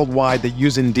businesses worldwide that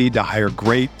use Indeed to hire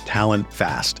great talent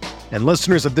fast. And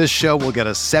listeners of this show will get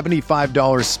a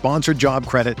 $75 sponsored job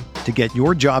credit to get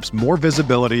your jobs more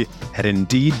visibility at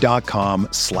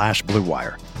Indeed.com/Blue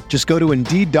Wire. Just go to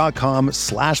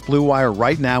Indeed.com/Blue Wire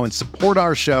right now and support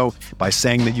our show by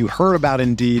saying that you heard about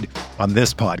Indeed on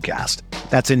this podcast.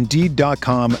 That's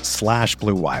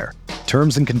Indeed.com/Blue Wire.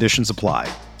 Terms and conditions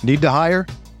apply. Need to hire?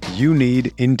 You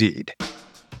need Indeed.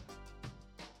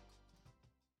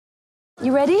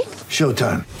 You ready?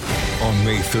 Showtime. On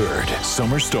May 3rd,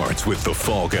 summer starts with The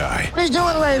Fall Guy. Let's do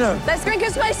it later. Let's drink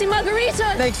a spicy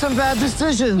margarita. Make some bad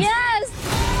decisions. Yes.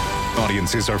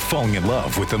 Audiences are falling in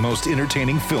love with the most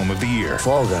entertaining film of the year.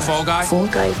 Fall Guy. Fall Guy? Fall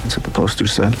Guy. That's what the poster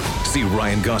said. See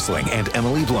Ryan Gosling and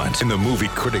Emily Blunt in the movie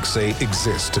critics say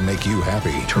exists to make you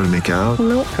happy. Trying to make it out?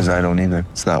 Nope. Because I don't either.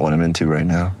 It's not what I'm into right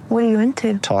now. What are you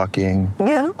into? Talking.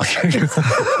 Yeah.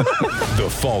 The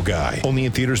Fall Guy. Only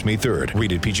in theaters May 3rd.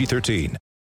 Rated PG-13.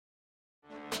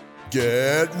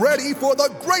 Get ready for the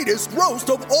greatest roast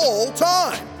of all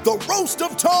time. The Roast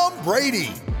of Tom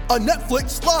Brady. A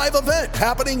Netflix live event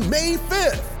happening May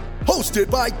 5th.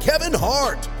 Hosted by Kevin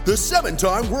Hart. The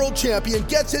 7-time world champion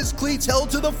gets his cleats held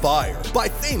to the fire by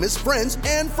famous friends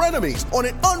and frenemies on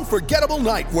an unforgettable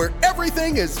night where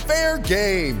everything is fair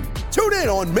game. Tune in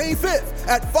on May 5th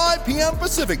at 5 p.m.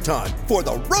 Pacific time for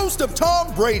the Roast of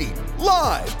Tom Brady.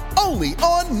 Live only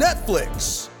on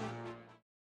Netflix.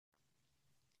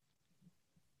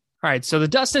 All right, so the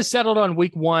dust has settled on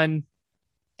week 1,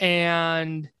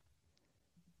 and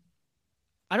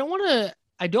I don't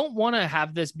want to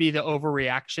have this be the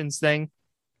overreactions thing.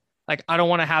 Like, I don't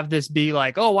want to have this be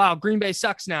like, oh, wow, Green Bay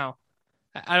sucks now.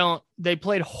 They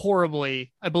played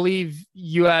horribly. I believe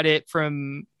you had it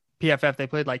from PFF. They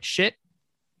played like shit.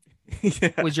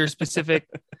 Yeah. Was your specific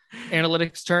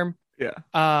analytics term.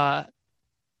 Yeah.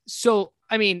 So,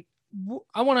 I mean,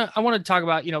 I want to talk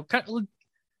about, kind of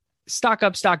stock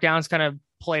up, stock down is kind of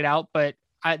played out, but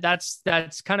that's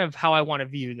kind of how I want to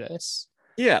view this.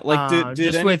 Yeah, like did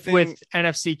just anything, with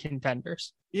NFC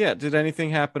contenders. Yeah, did anything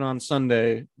happen on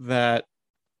Sunday that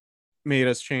made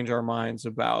us change our minds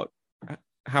about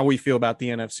how we feel about the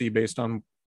NFC based on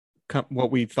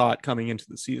what we thought coming into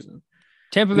the season?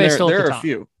 Tampa Bay still there at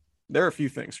the are top. There are a few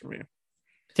things for me.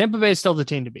 Tampa Bay is still the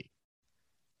team to beat.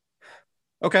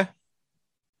 Okay.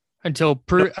 Until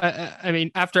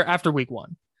after week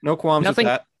 1. No qualms with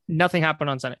that. Nothing happened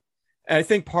on Sunday. And I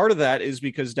think part of that is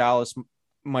because Dallas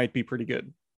might be pretty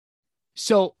good.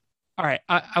 So, all right,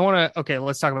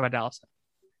 let's talk about Dallas.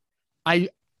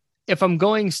 If I'm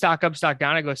going stock up, stock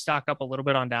down, I go stock up a little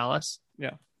bit on Dallas.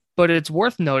 Yeah. But it's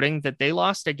worth noting that they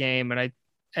lost a game, and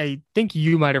I think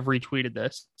you might have retweeted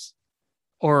this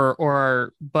or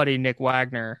our buddy Nick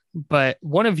Wagner, but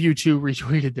one of you two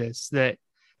retweeted this, that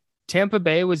Tampa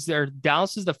Bay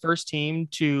Dallas is the first team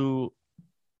to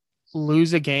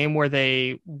lose a game where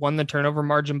they won the turnover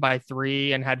margin by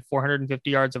 3 and had 450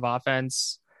 yards of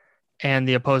offense, and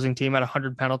the opposing team had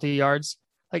 100 penalty yards.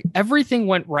 Like, everything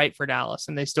went right for Dallas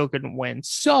and they still couldn't win.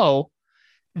 So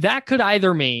that could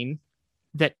either mean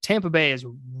that Tampa Bay is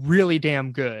really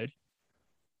damn good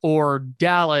or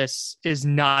Dallas is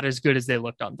not as good as they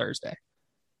looked on Thursday.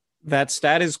 That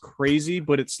stat is crazy,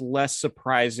 but it's less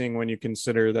surprising when you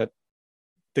consider that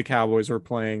the Cowboys were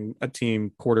playing a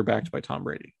team quarterbacked by Tom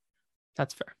Brady.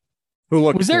 That's fair. Who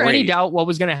looked Was there any great. doubt what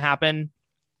was going to happen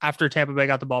after Tampa Bay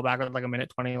got the ball back with like a minute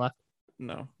 20 left?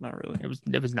 No, not really.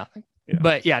 It was nothing. Yeah.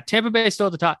 But yeah, Tampa Bay is still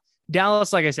at the top.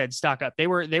 Dallas, like I said, stock up. They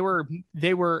were,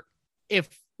 if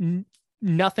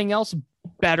nothing else,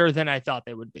 better than I thought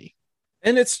they would be.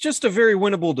 And it's just a very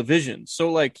winnable division.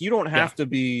 So like you don't have to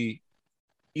be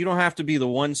the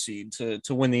 1 seed to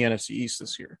win the NFC East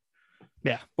this year.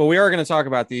 Yeah. But we are going to talk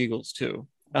about the Eagles too.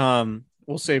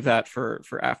 We'll save that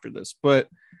for after this. But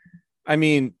I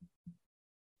mean,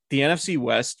 the NFC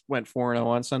West went 4-0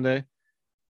 on Sunday.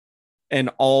 And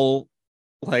all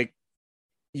like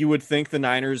you would think the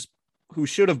Niners, who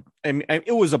should have,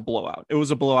 it was a blowout. It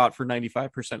was a blowout for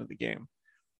 95% of the game.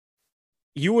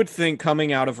 You would think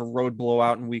coming out of a road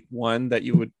blowout in week 1 that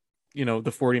you would, the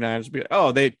 49ers would be like,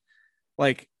 oh, they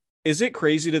like, is it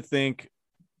crazy to think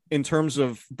in terms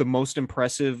of the most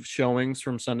impressive showings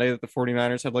from Sunday that the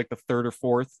 49ers had like the 3rd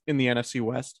or 4th in the NFC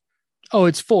West? Oh,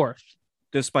 it's 4th.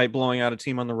 Despite blowing out a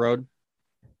team on the road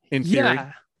in theory.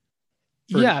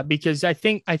 Yeah, because I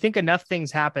think enough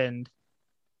things happened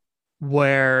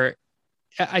where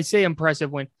I say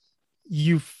impressive when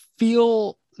you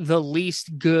feel the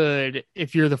least good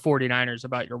if you're the 49ers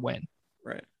about your win.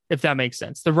 Right. If that makes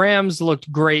sense. The Rams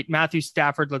looked great. Matthew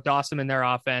Stafford looked awesome in their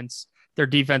offense. Their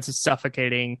defense is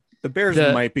suffocating. The Bears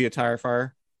might be a tire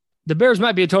fire. The Bears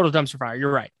might be a total dumpster fire.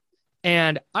 You're right.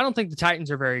 And I don't think the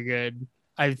Titans are very good.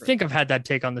 I think I've had that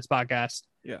take on this podcast.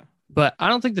 Yeah. But I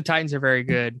don't think the Titans are very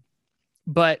good.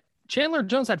 But Chandler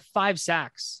Jones had 5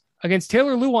 sacks against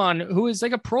Taylor Lewan, who is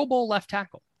like a Pro Bowl left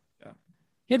tackle. Yeah.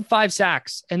 He had 5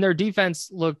 sacks, and their defense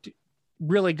looked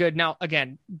really good. Now,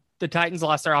 again, the Titans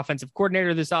lost their offensive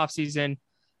coordinator this offseason.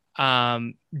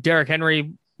 Derrick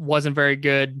Henry wasn't very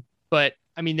good, but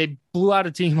I mean, they blew out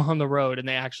a team on the road, and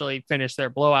they actually finished their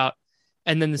blowout.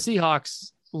 And then the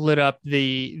Seahawks lit up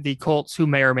the Colts, who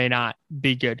may or may not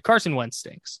be good. Carson Wentz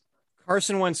stinks.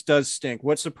 Carson Wentz does stink.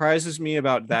 What surprises me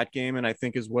about that game, and I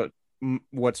think is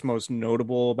what's most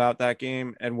notable about that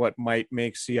game and what might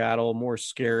make Seattle more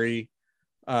scary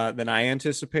than I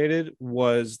anticipated,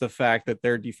 was the fact that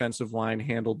their defensive line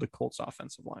handled the Colts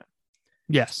offensive line.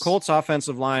 Yes. Colts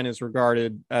offensive line is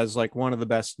regarded as like one of the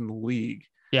best in the league.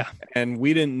 Yeah. And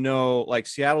we didn't know, like,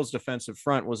 Seattle's defensive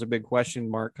front was a big question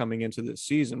mark coming into this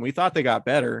season. We thought they got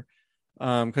better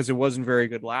because it wasn't very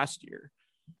good last year,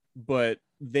 but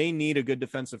they need a good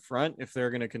defensive front if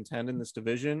they're going to contend in this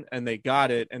division, and they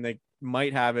got it, and they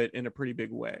might have it in a pretty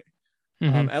big way,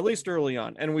 at least early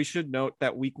on. And we should note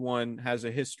that week 1 has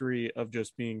a history of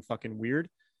just being fucking weird.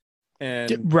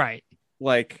 And right.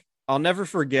 Like, I'll never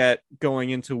forget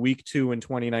going into week 2 in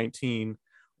 2019,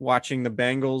 watching the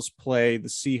Bengals play the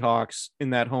Seahawks in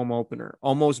that home opener,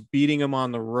 almost beating them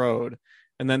on the road.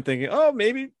 And then thinking, oh,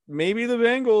 maybe the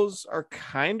Bengals are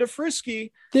kind of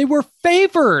frisky. They were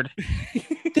favored.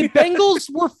 The Bengals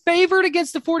were favored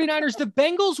against the 49ers. The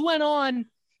Bengals went on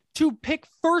to pick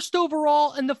 1st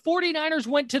overall, and the 49ers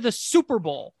went to the Super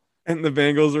Bowl. And the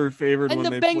Bengals were favored. And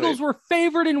the Bengals were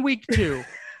favored in week 2.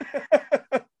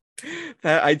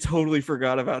 That I totally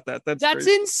forgot about that. That's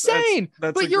insane.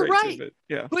 That's but you're right. Tidbit.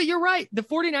 Yeah. But you're right. The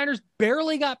 49ers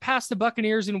barely got past the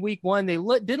Buccaneers in week 1. They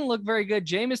didn't look very good.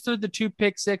 Jameis threw the 2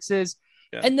 pick sixes.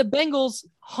 Yeah. And the Bengals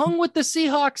hung with the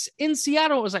Seahawks in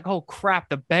Seattle. It was like, oh crap,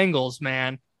 the Bengals,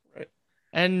 man. Right.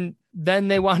 And then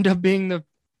they wound up being the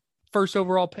 1st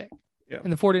overall pick. Yeah.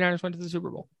 And the 49ers went to the Super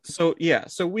Bowl. So yeah,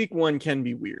 so week 1 can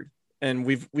be weird. And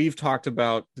we've talked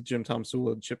about the Jim Tom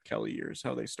Sula and Chip Kelly years,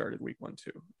 how they started week 1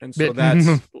 too. And so that's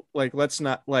like, let's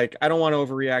not, like, I don't want to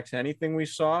overreact to anything we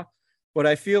saw, but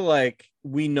I feel like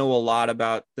we know a lot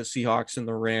about the Seahawks and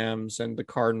the Rams and the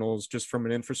Cardinals just from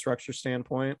an infrastructure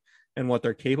standpoint and what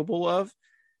they're capable of.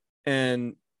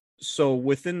 And so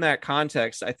within that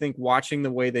context, I think watching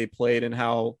the way they played and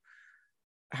how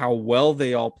well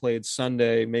they all played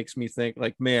Sunday makes me think,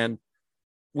 like, man,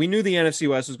 we knew the NFC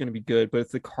West was going to be good, but if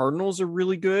the Cardinals are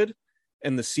really good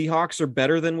and the Seahawks are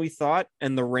better than we thought,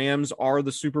 and the Rams are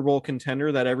the Super Bowl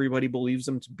contender that everybody believes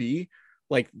them to be,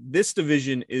 like, this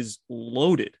division is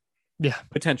loaded. Yeah.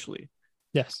 Potentially.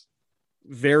 Yes.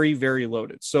 Very, very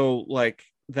loaded. So like,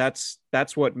 that's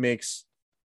what makes,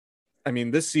 I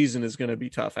mean, this season is going to be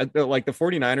tough. Like the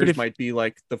 49ers might be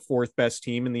like the 4th best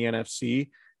team in the NFC,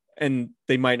 and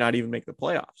they might not even make the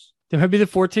playoffs. They might be the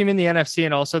 4th team in the NFC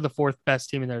and also the 4th best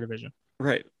team in their division.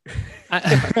 Right.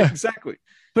 Exactly.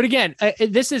 But again,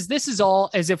 this is all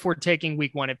as if we're taking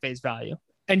week 1 at face value,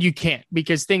 and you can't,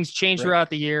 because things change throughout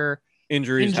the year.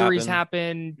 Injuries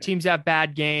happen. Teams have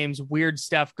bad games. Weird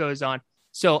stuff goes on.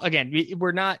 So again,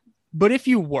 we're not, but if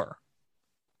you were,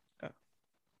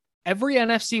 every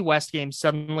NFC West game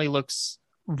suddenly looks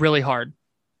really hard.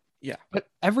 Yeah. But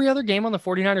every other game on the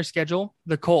 49ers schedule,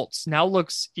 the Colts now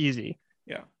looks easy.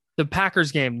 Yeah. The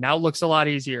Packers game now looks a lot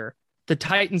easier. The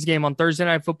Titans game on Thursday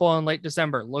Night Football in late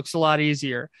December looks a lot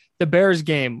easier. The Bears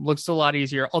game looks a lot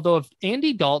easier. Although if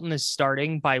Andy Dalton is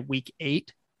starting by week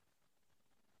 8,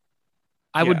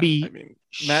 I would be. I mean,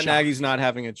 Matt Nagy's not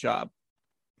having a job.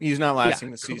 He's not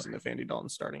lasting the season if Andy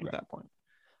Dalton's starting at that point.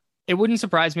 It wouldn't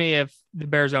surprise me if the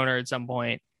Bears owner at some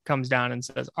point comes down and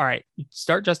says, all right,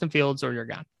 start Justin Fields or you're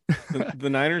gone. The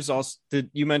Niners also, did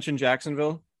you mention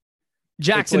Jacksonville?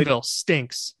 Jacksonville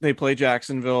stinks. They play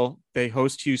Jacksonville. They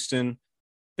host Houston.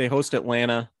 They host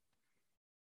Atlanta.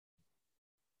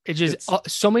 It just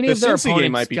so many of their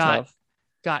opponents might be tough.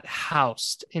 Got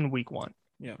housed in week 1.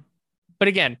 Yeah. But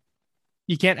again,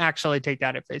 you can't actually take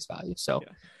that at face value. So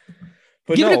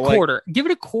but give it a quarter. Give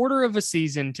it a quarter of a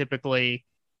season typically.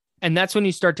 And that's when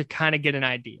you start to kind of get an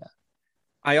idea.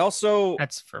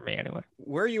 That's for me anyway.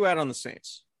 Where are you at on the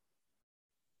Saints?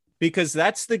 Because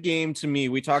that's the game to me.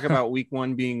 We talk about week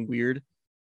 1 being weird.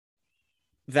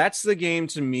 That's the game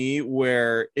to me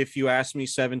where if you ask me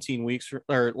 17 weeks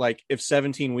if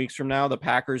 17 weeks from now, the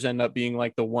Packers end up being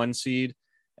like the 1 seed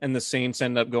and the Saints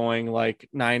end up going like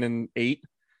 9-8,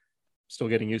 still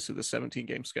getting used to the 17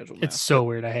 game schedule. It's so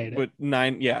weird. I hate it. But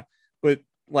 9. Yeah. But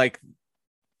like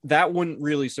that wouldn't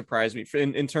really surprise me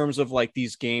in terms of like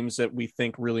these games that we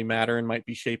think really matter and might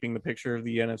be shaping the picture of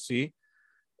the NFC.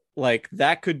 Like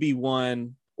that could be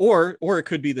one, or it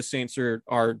could be the Saints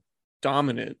are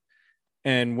dominant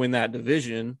and win that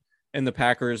division, and the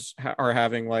Packers are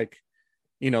having like,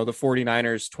 the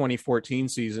 49ers 2014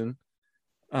 season.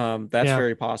 That's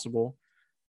very possible.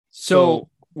 So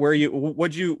what were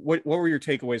your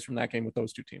takeaways from that game with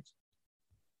those two teams?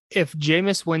 If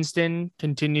Jameis Winston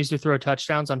continues to throw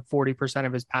touchdowns on 40%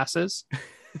 of his passes,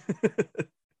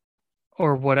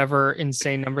 or whatever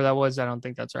insane number that was, I don't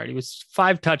think that's right. He was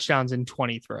 5 touchdowns and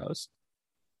 20 throws.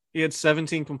 He had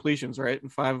 17 completions, right?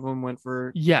 And 5 of them went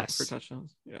for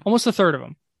touchdowns. Yeah. Almost a third of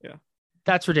them. Yeah.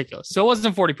 That's ridiculous. So it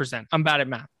wasn't 40%. I'm bad at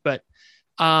math, but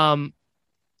on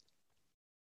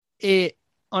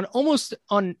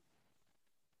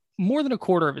more than a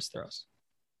quarter of his throws.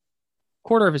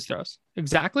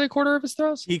 Exactly a quarter of his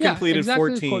throws. He completed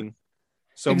 14.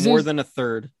 So more than a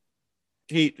third.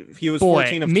 He was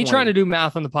 14 of 20. Me trying to do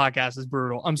math on the podcast is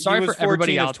brutal. I'm sorry for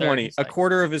everybody out there. A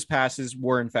quarter of his passes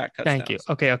were in fact touchdowns. Thank you.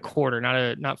 Okay, a quarter,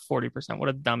 not 40%. What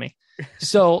a dummy.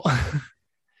 So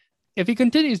if he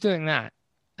continues doing that,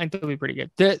 I think it'll be pretty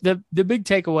good. The big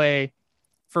takeaway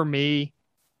for me,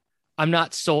 I'm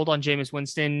not sold on Jameis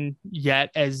Winston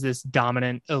yet as this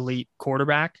dominant elite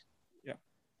quarterback. Yeah.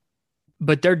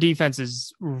 But their defense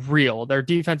is real. Their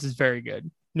defense is very good.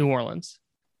 New Orleans.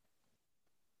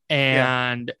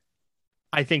 And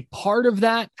I think part of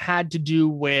that had to do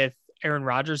with Aaron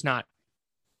Rodgers not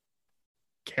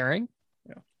caring.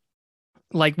 Yeah.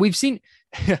 Like we've seen,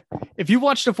 if you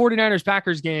watched a 49ers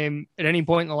Packers game at any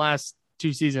point in the last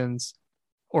 2 seasons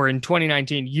or in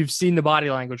 2019, you've seen the body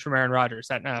language from Aaron Rodgers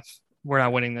that we're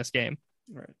not winning this game.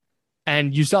 Right.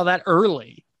 And you saw that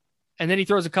early. And then he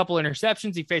throws a couple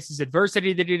interceptions. He faces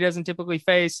adversity that he doesn't typically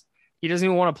face. He doesn't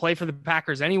even want to play for the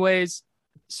Packers anyways.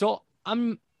 So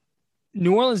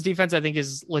New Orleans defense, I think,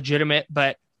 is legitimate,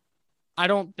 but I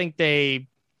don't think they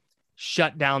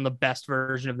shut down the best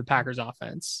version of the Packers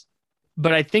offense.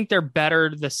 But I think they're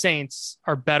better. The Saints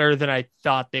are better than I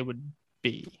thought they would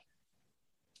be.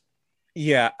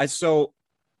 Yeah. So,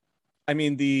 I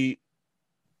mean, the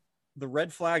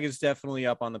red flag is definitely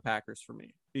up on the Packers for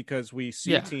me because we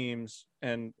see teams,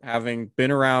 and having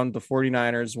been around the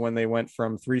 49ers when they went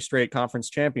from 3 straight conference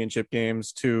championship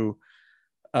games to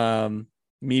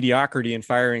mediocrity and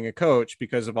firing a coach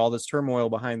because of all this turmoil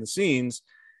behind the scenes,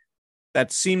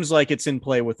 that seems like it's in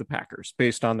play with the Packers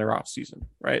based on their offseason,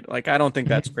 right? Like, I don't think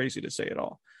that's crazy to say at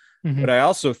all. Mm-hmm. But I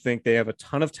also think they have a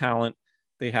ton of talent.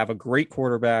 They have a great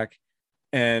quarterback,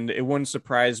 and it wouldn't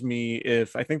surprise me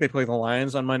if I think they play the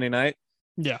Lions on Monday night.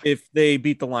 Yeah. If they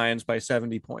beat the Lions by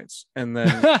 70 points, and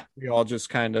then we all just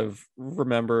kind of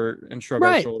remember and shrug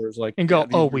our shoulders like, and go,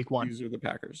 week 1. These are the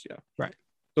Packers. Yeah. Right.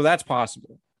 So that's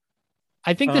possible.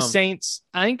 I think the Saints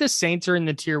are in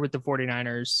the tier with the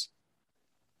 49ers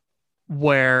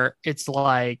where it's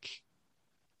like,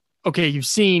 okay, you've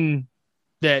seen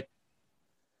that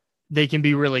they can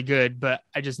be really good, but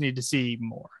I just need to see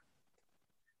more.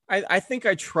 I think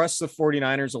I trust the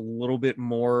 49ers a little bit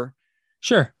more.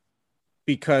 Sure.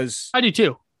 Because I do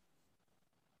too.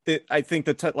 I think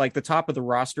the top of the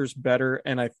roster is better.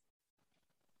 And I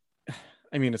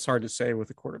mean, it's hard to say with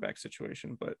the quarterback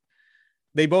situation, but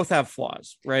they both have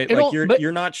flaws, right?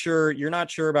 You're not sure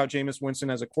about Jameis Winston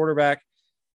as a quarterback,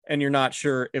 and you're not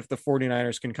sure if the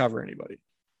 49ers can cover anybody.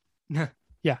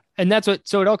 Yeah. And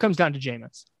so it all comes down to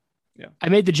Jameis. Yeah. I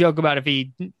made the joke about if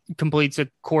he completes a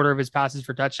quarter of his passes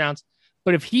for touchdowns,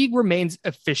 but if he remains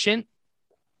efficient,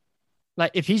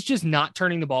 like if he's just not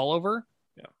turning the ball over,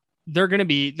 they're going to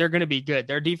be good.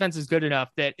 Their defense is good enough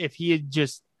that if he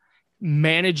just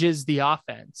manages the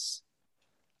offense,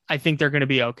 I think they're going to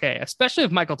be okay, especially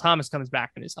if Michael Thomas comes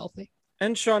back and is healthy.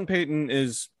 And Sean Payton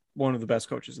is one of the best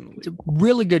coaches in the league. It's a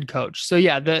really good coach. So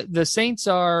yeah, the Saints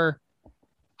I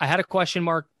had a question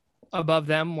mark above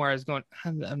them where I was going,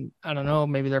 I don't know,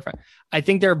 maybe they're fine. I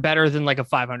think they're better than like a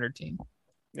 500 team.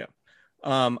 Yeah.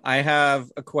 I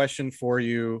have a question for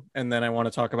you, and then I want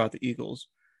to talk about the Eagles.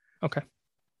 Okay.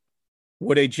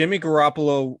 Would a Jimmy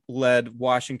Garoppolo-led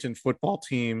Washington football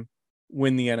team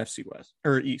win the NFC West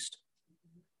or East?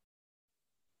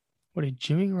 Would a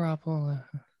Jimmy Garoppolo?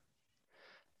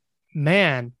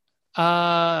 Man,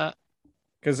 because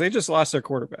they just lost their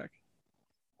quarterback.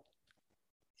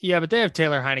 Yeah, but they have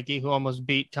Taylor Heineke, who almost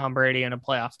beat Tom Brady in a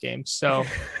playoff game. So,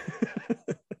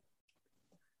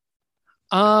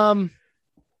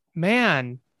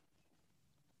 man,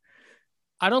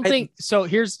 I don't think so.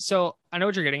 So I know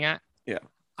what you're getting at. Yeah.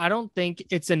 I don't think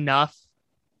it's enough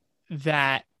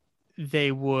that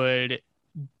they would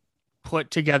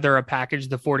put together a package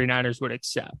the 49ers would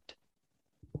accept.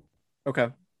 Okay.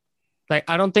 Like,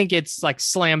 I don't think it's like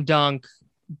slam dunk,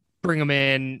 bring him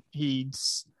in.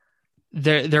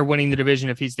 They're winning the division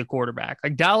if he's the quarterback.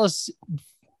 Like Dallas,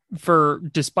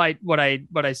 despite what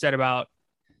I said about,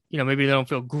 maybe they don't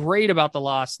feel great about the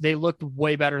loss, they looked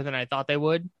way better than I thought they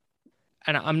would.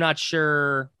 And I'm not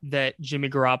sure that Jimmy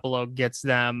Garoppolo gets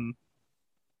them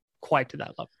quite to that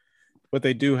level. But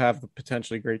they do have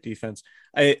potentially great defense.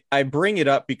 I bring it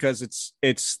up because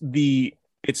it's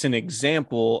an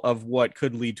example of what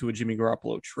could lead to a Jimmy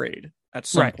Garoppolo trade at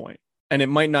some point. And it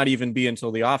might not even be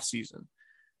until the offseason.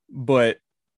 But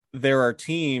there are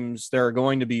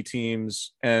going to be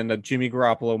teams, and a Jimmy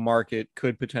Garoppolo market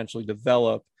could potentially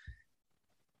develop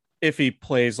if he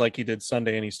plays like he did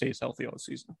Sunday and he stays healthy all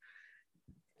season.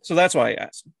 So that's why I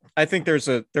asked. I think there's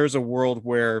a world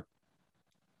where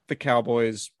the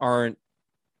Cowboys aren't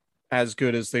as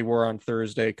good as they were on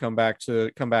Thursday, come back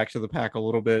to the pack a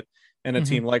little bit, and a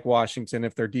team like Washington,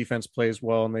 if their defense plays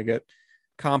well and they get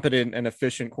competent and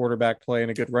efficient quarterback play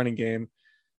and a good running game,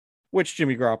 which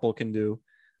Jimmy Garoppolo can do,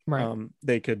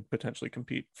 they could potentially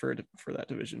compete for that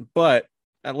division. But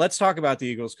let's talk about the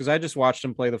Eagles, because I just watched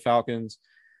them play the Falcons,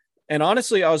 and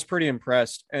honestly, I was pretty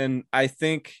impressed. And I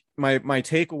think my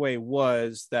takeaway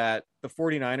was that the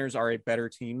 49ers are a better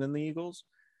team than the Eagles.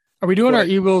 Are we doing our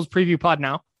Eagles preview pod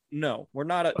now? No, we're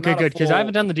not. Okay, good, because I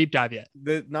haven't done the deep dive yet.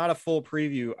 Not a full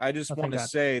preview. I just want to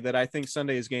say that I think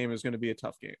Sunday's game is going to be a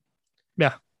tough game.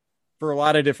 Yeah. For a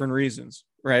lot of different reasons,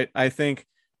 right? I think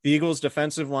the Eagles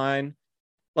defensive line,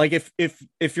 like if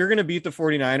you're going to beat the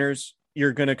 49ers,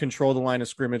 you're going to control the line of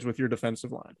scrimmage with your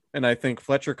defensive line. And I think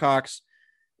Fletcher Cox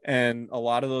and a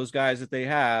lot of those guys that they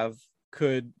have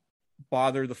could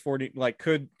bother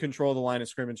could control the line of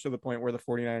scrimmage to the point where the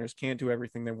 49ers can't do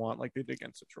everything they want like they did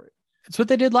against Detroit. It's what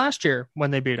they did last year when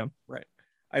they beat them. Right.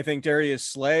 I think Darius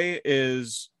Slay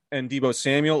and Deebo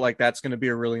Samuel, like that's going to be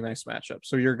a really nice matchup.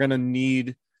 So you're going to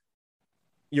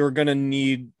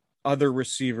need other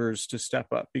receivers to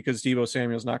step up, because Deebo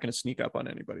Samuel's not going to sneak up on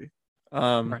anybody.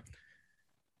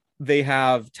 They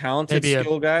have talented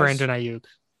skill guys. Brandon Ayuk.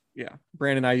 Yeah.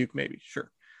 Brandon Ayuk, maybe.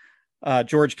 Sure.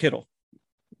 George Kittle,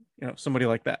 somebody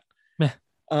like that.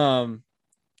 Yeah.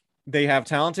 They have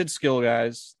talented skill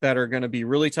guys that are going to be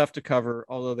really tough to cover,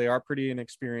 although they are pretty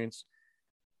inexperienced.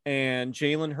 And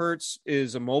Jalen Hurts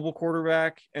is a mobile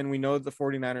quarterback, and we know that the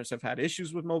 49ers have had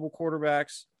issues with mobile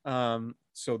quarterbacks.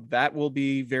 So that will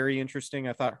be very interesting.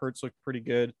 I thought Hurts looked pretty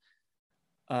good.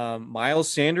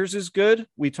 Miles Sanders is good.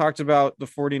 We talked about the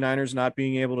 49ers not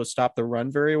being able to stop the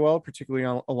run very well,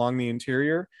 particularly along the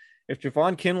interior. If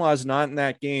Javon Kinlaw is not in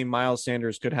that game, Miles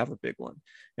Sanders could have a big one.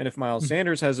 And if Miles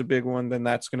Sanders has a big one, then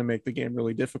that's going to make the game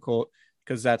really difficult,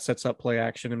 because that sets up play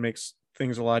action and makes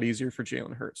things a lot easier for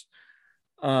Jalen Hurts.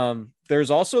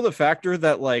 There's also the factor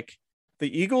that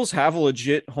the Eagles have a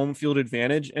legit home field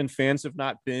advantage, and fans have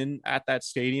not been at that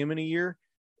stadium in a year,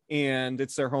 and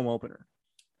it's their home opener.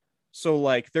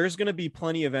 So there's going to be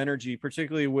plenty of energy,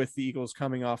 particularly with the Eagles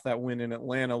coming off that win in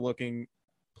Atlanta,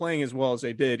 playing as well as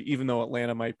they did, even though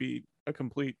Atlanta might be a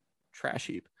complete trash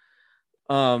heap.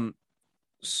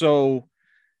 So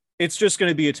it's just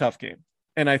going to be a tough game.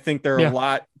 And I think there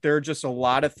are just a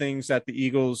lot of things that the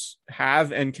Eagles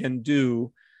have and can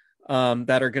do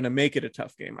that are going to make it a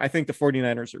tough game. I think the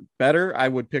 49ers are better. I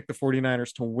would pick the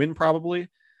 49ers to win probably.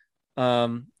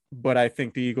 but I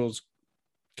think the Eagles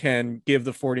can give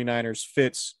the 49ers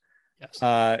fits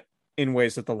in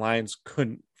ways that the Lions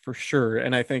couldn't, for sure.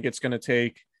 And I think it's going to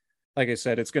take, like I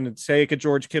said, it's going to take a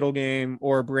George Kittle game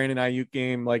or a Brandon Ayuk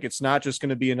game. Like, it's not just going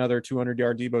to be another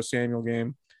 200-yard Deebo Samuel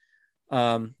game.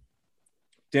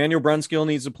 Daniel Brunskill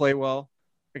needs to play well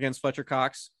against Fletcher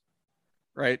Cox,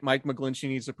 right? Mike McGlinchey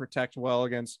needs to protect well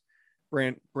against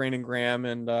Brandon Graham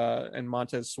and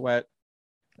Montez Sweat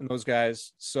and those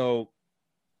guys. So,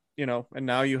 and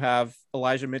now you have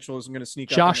Elijah Mitchell is going to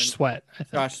sneak up. Sweat, I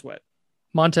think. Josh Sweat.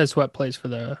 Montez Sweat plays for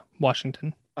the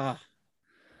Washington.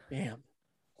 Damn.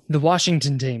 The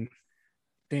Washington team.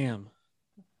 Damn.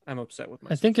 I'm upset with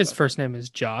myself. I think his first name is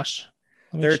Josh.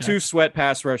 There are 2 Sweat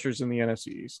pass rushers in the NFC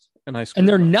East. And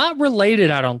they're not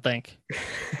related, I don't think.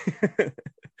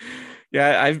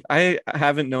 Yeah, I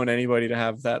haven't known anybody to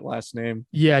have that last name.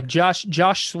 Yeah,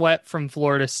 Josh Sweat from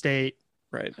Florida State.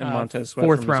 Right, and Montez Sweat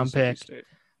 4th round pick. State.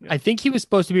 Yeah. I think he was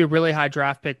supposed to be a really high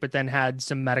draft pick, but then had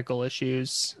some medical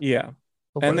issues. Yeah,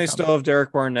 and they still have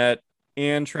Derek Barnett,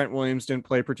 and Trent Williams didn't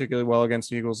play particularly well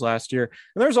against the Eagles last year.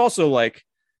 And there's also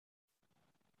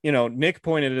Nick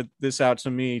pointed this out to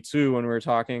me too when we were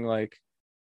talking,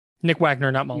 Nick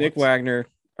Wagner, not Mullins. Nick Wagner,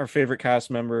 our favorite cast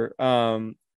member.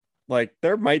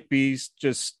 There might be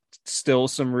just still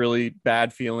some really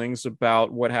bad feelings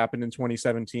about what happened in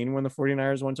 2017 when the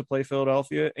 49ers went to play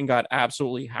Philadelphia and got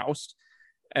absolutely housed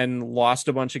and lost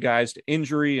a bunch of guys to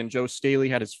injury. And Joe Staley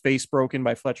had his face broken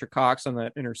by Fletcher Cox on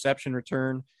that interception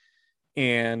return.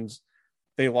 And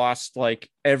they lost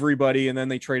everybody. And then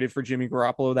they traded for Jimmy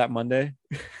Garoppolo that Monday.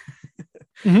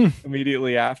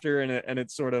 Immediately after, and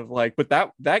it's sort of but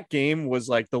that game was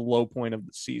the low point of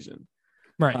the season,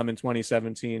 right? In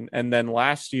 2017, and then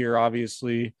last year,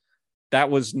 obviously,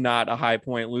 that was not a high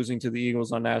point, losing to the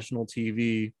Eagles on national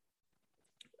TV.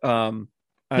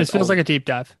 This feels like a deep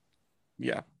dive.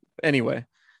 Yeah. Anyway,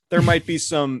 there might be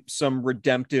some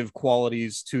redemptive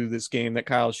qualities to this game that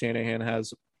Kyle Shanahan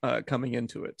has coming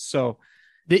into it. So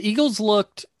the Eagles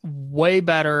looked way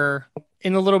better.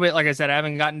 In a little bit, like I said, I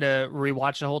haven't gotten to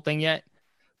rewatch the whole thing yet,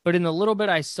 but in the little bit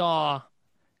I saw,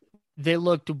 they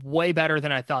looked way better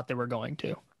than I thought they were going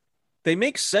to. They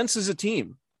make sense as a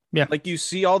team. Yeah. You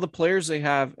see all the players they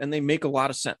have and they make a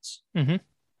lot of sense. Mm-hmm.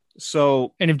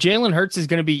 So, and if Jalen Hurts is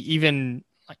going to be even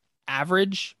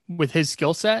average with his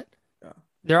skill set,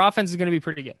 their offense is going to be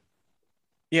pretty good.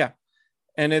 Yeah.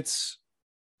 And it's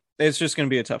just going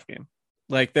to be a tough game.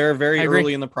 They're very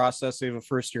early in the process. They have a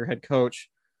first-year head coach.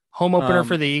 Home opener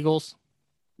for the Eagles.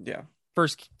 Yeah.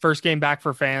 First game back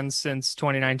for fans since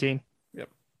 2019. Yep.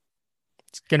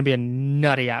 It's going to be a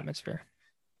nutty atmosphere.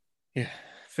 Yeah.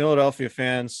 Philadelphia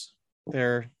fans,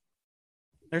 they're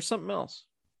something else.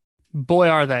 Boy,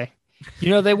 are they.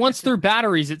 They once threw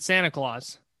batteries at Santa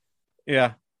Claus.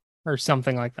 Yeah. Or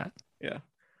something like that. Yeah.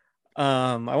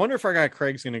 I wonder if our guy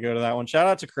Craig's going to go to that one. Shout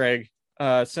out to Craig.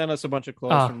 Sent us a bunch of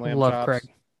clothes from Lamb love Chops.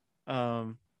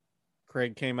 Craig.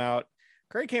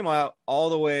 Craig came out all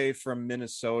the way from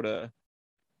Minnesota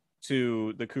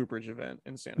to the Cooperage event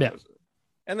in San Jose.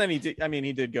 And then he did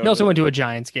go. He also went to a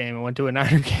Giants game and went to a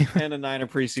Niner game. And a Niner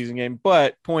preseason game.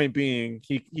 But point being,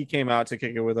 he came out to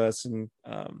kick it with us, and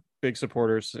big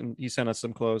supporters, and he sent us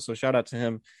some clothes. So shout out to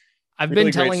him. I've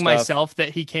been telling myself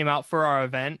that he came out for our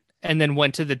event and then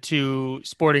went to the 2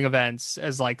 sporting events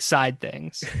as side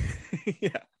things.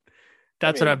 Yeah.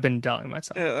 That's what I've been telling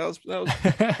myself. Yeah, that was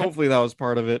hopefully that was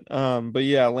part of it. But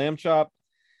yeah, Lamb Chop,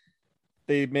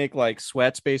 they make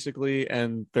sweats basically,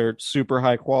 and they're super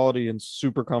high quality and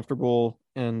super comfortable.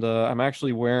 And I'm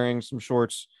actually wearing some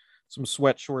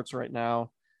sweat shorts right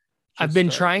now. I've been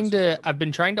trying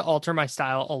to alter my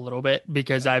style a little bit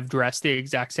because I've dressed the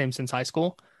exact same since high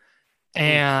school.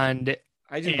 And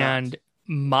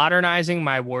modernizing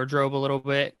my wardrobe a little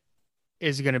bit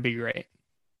is going to be great.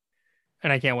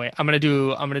 And I can't wait. I'm gonna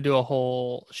do a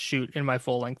whole shoot in my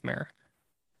full length mirror.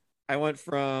 I went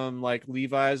from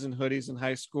Levi's and hoodies in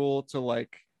high school to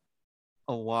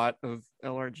a lot of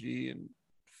LRG and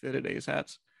fitted A's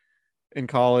hats in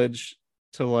college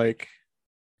to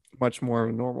much more of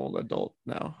a normal adult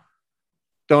now.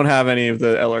 Don't have any of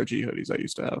the LRG hoodies I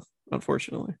used to have,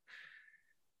 unfortunately.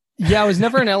 Yeah, I was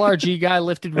never an LRG guy.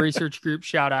 Lifted Research Group,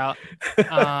 shout out.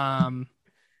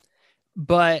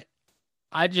 But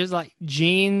I just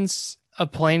jeans, a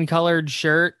plain colored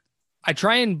shirt. I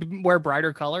try and wear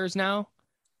brighter colors now,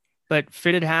 but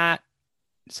fitted hat,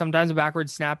 sometimes a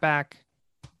backwards snapback.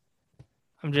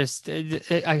 I'm just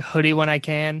a hoodie when I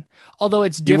can. Although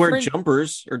it's different. You wear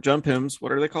jumpers or jump hims.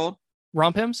 What are they called?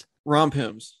 Romp hims? Romp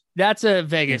hims. That's a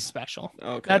Vegas special.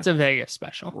 Okay. That's a Vegas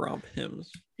special. Romp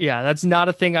hymns. Yeah, that's not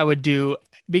a thing I would do,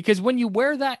 because when you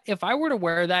wear that, if I were to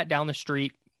wear that down the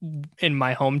street in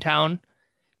my hometown,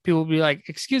 people would be like,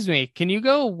 excuse me, can you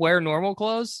go wear normal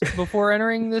clothes before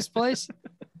entering this place?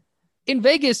 In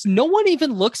Vegas, no one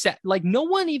even looks at, like, no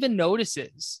one even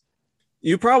notices.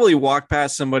 You probably walk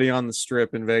past somebody on the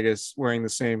strip in Vegas wearing the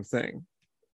same thing.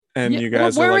 And you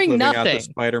guys are like living out the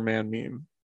Spider-Man meme.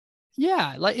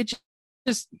 Yeah, like it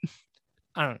just,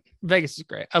 I don't know. Vegas is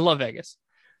great. I love Vegas.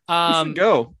 You should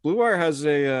go. Blue Wire has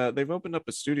they've opened up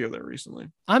a studio there recently.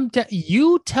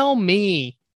 You tell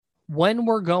me when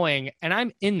we're going, and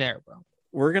I'm in there, bro.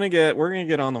 We're gonna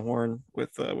get on the horn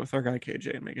with our guy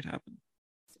KJ and make it happen.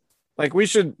 Like we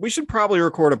should probably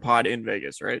record a pod in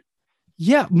Vegas, right?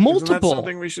 Yeah, multiple. Isn't that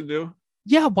something we should do?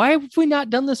 Yeah, why have we not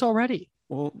done this already?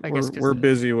 Well, I guess we're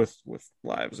busy with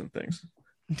lives and things.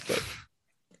 But,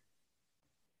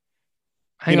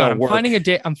 hang on, I'm finding a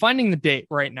date. I'm finding the date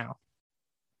right now.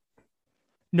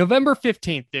 November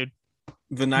 15th, dude.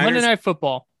 The Niners, Monday Night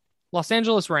Football, Los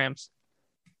Angeles Rams.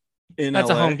 That's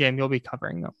LA. A home game you'll be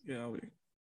covering, though. Yeah,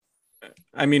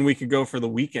 I mean, we could go for the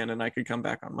weekend, and I could come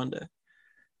back on Monday.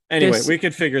 Anyway, we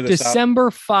could figure this out.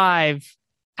 December 5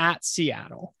 at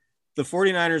Seattle. The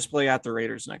 49ers play at the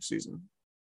Raiders next season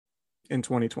in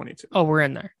 2022. Oh, we're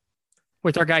in there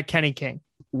with our guy Kenny King.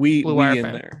 We in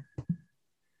fan. there.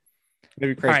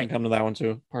 Maybe Craig can come to that one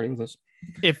too. Party with us.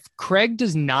 If Craig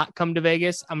does not come to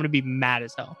Vegas, I'm going to be mad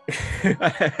as hell.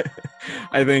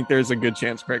 I think there's a good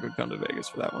chance Craig would come to Vegas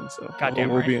for that one. So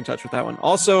we'll be in touch with that one.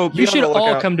 Also, you should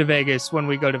all come to Vegas when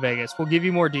we go to Vegas. We'll give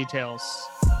you more details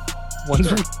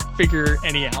once we figure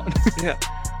any out. Yeah.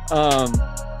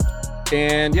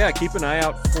 And yeah, keep an eye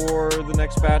out for the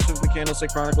next batch of the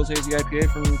Candlestick Chronicles Hazy IPA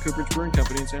from Cooperage Brewing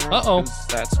Company in San Francisco.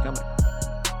 That's coming.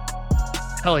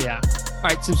 Hell yeah. All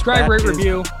right, subscribe, rate,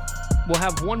 review. We'll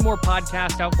have one more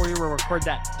podcast out for you. We'll record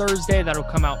that Thursday. That'll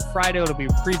come out Friday. It'll be a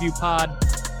preview pod.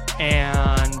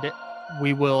 And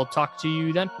we will talk to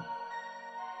you then.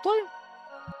 Bye.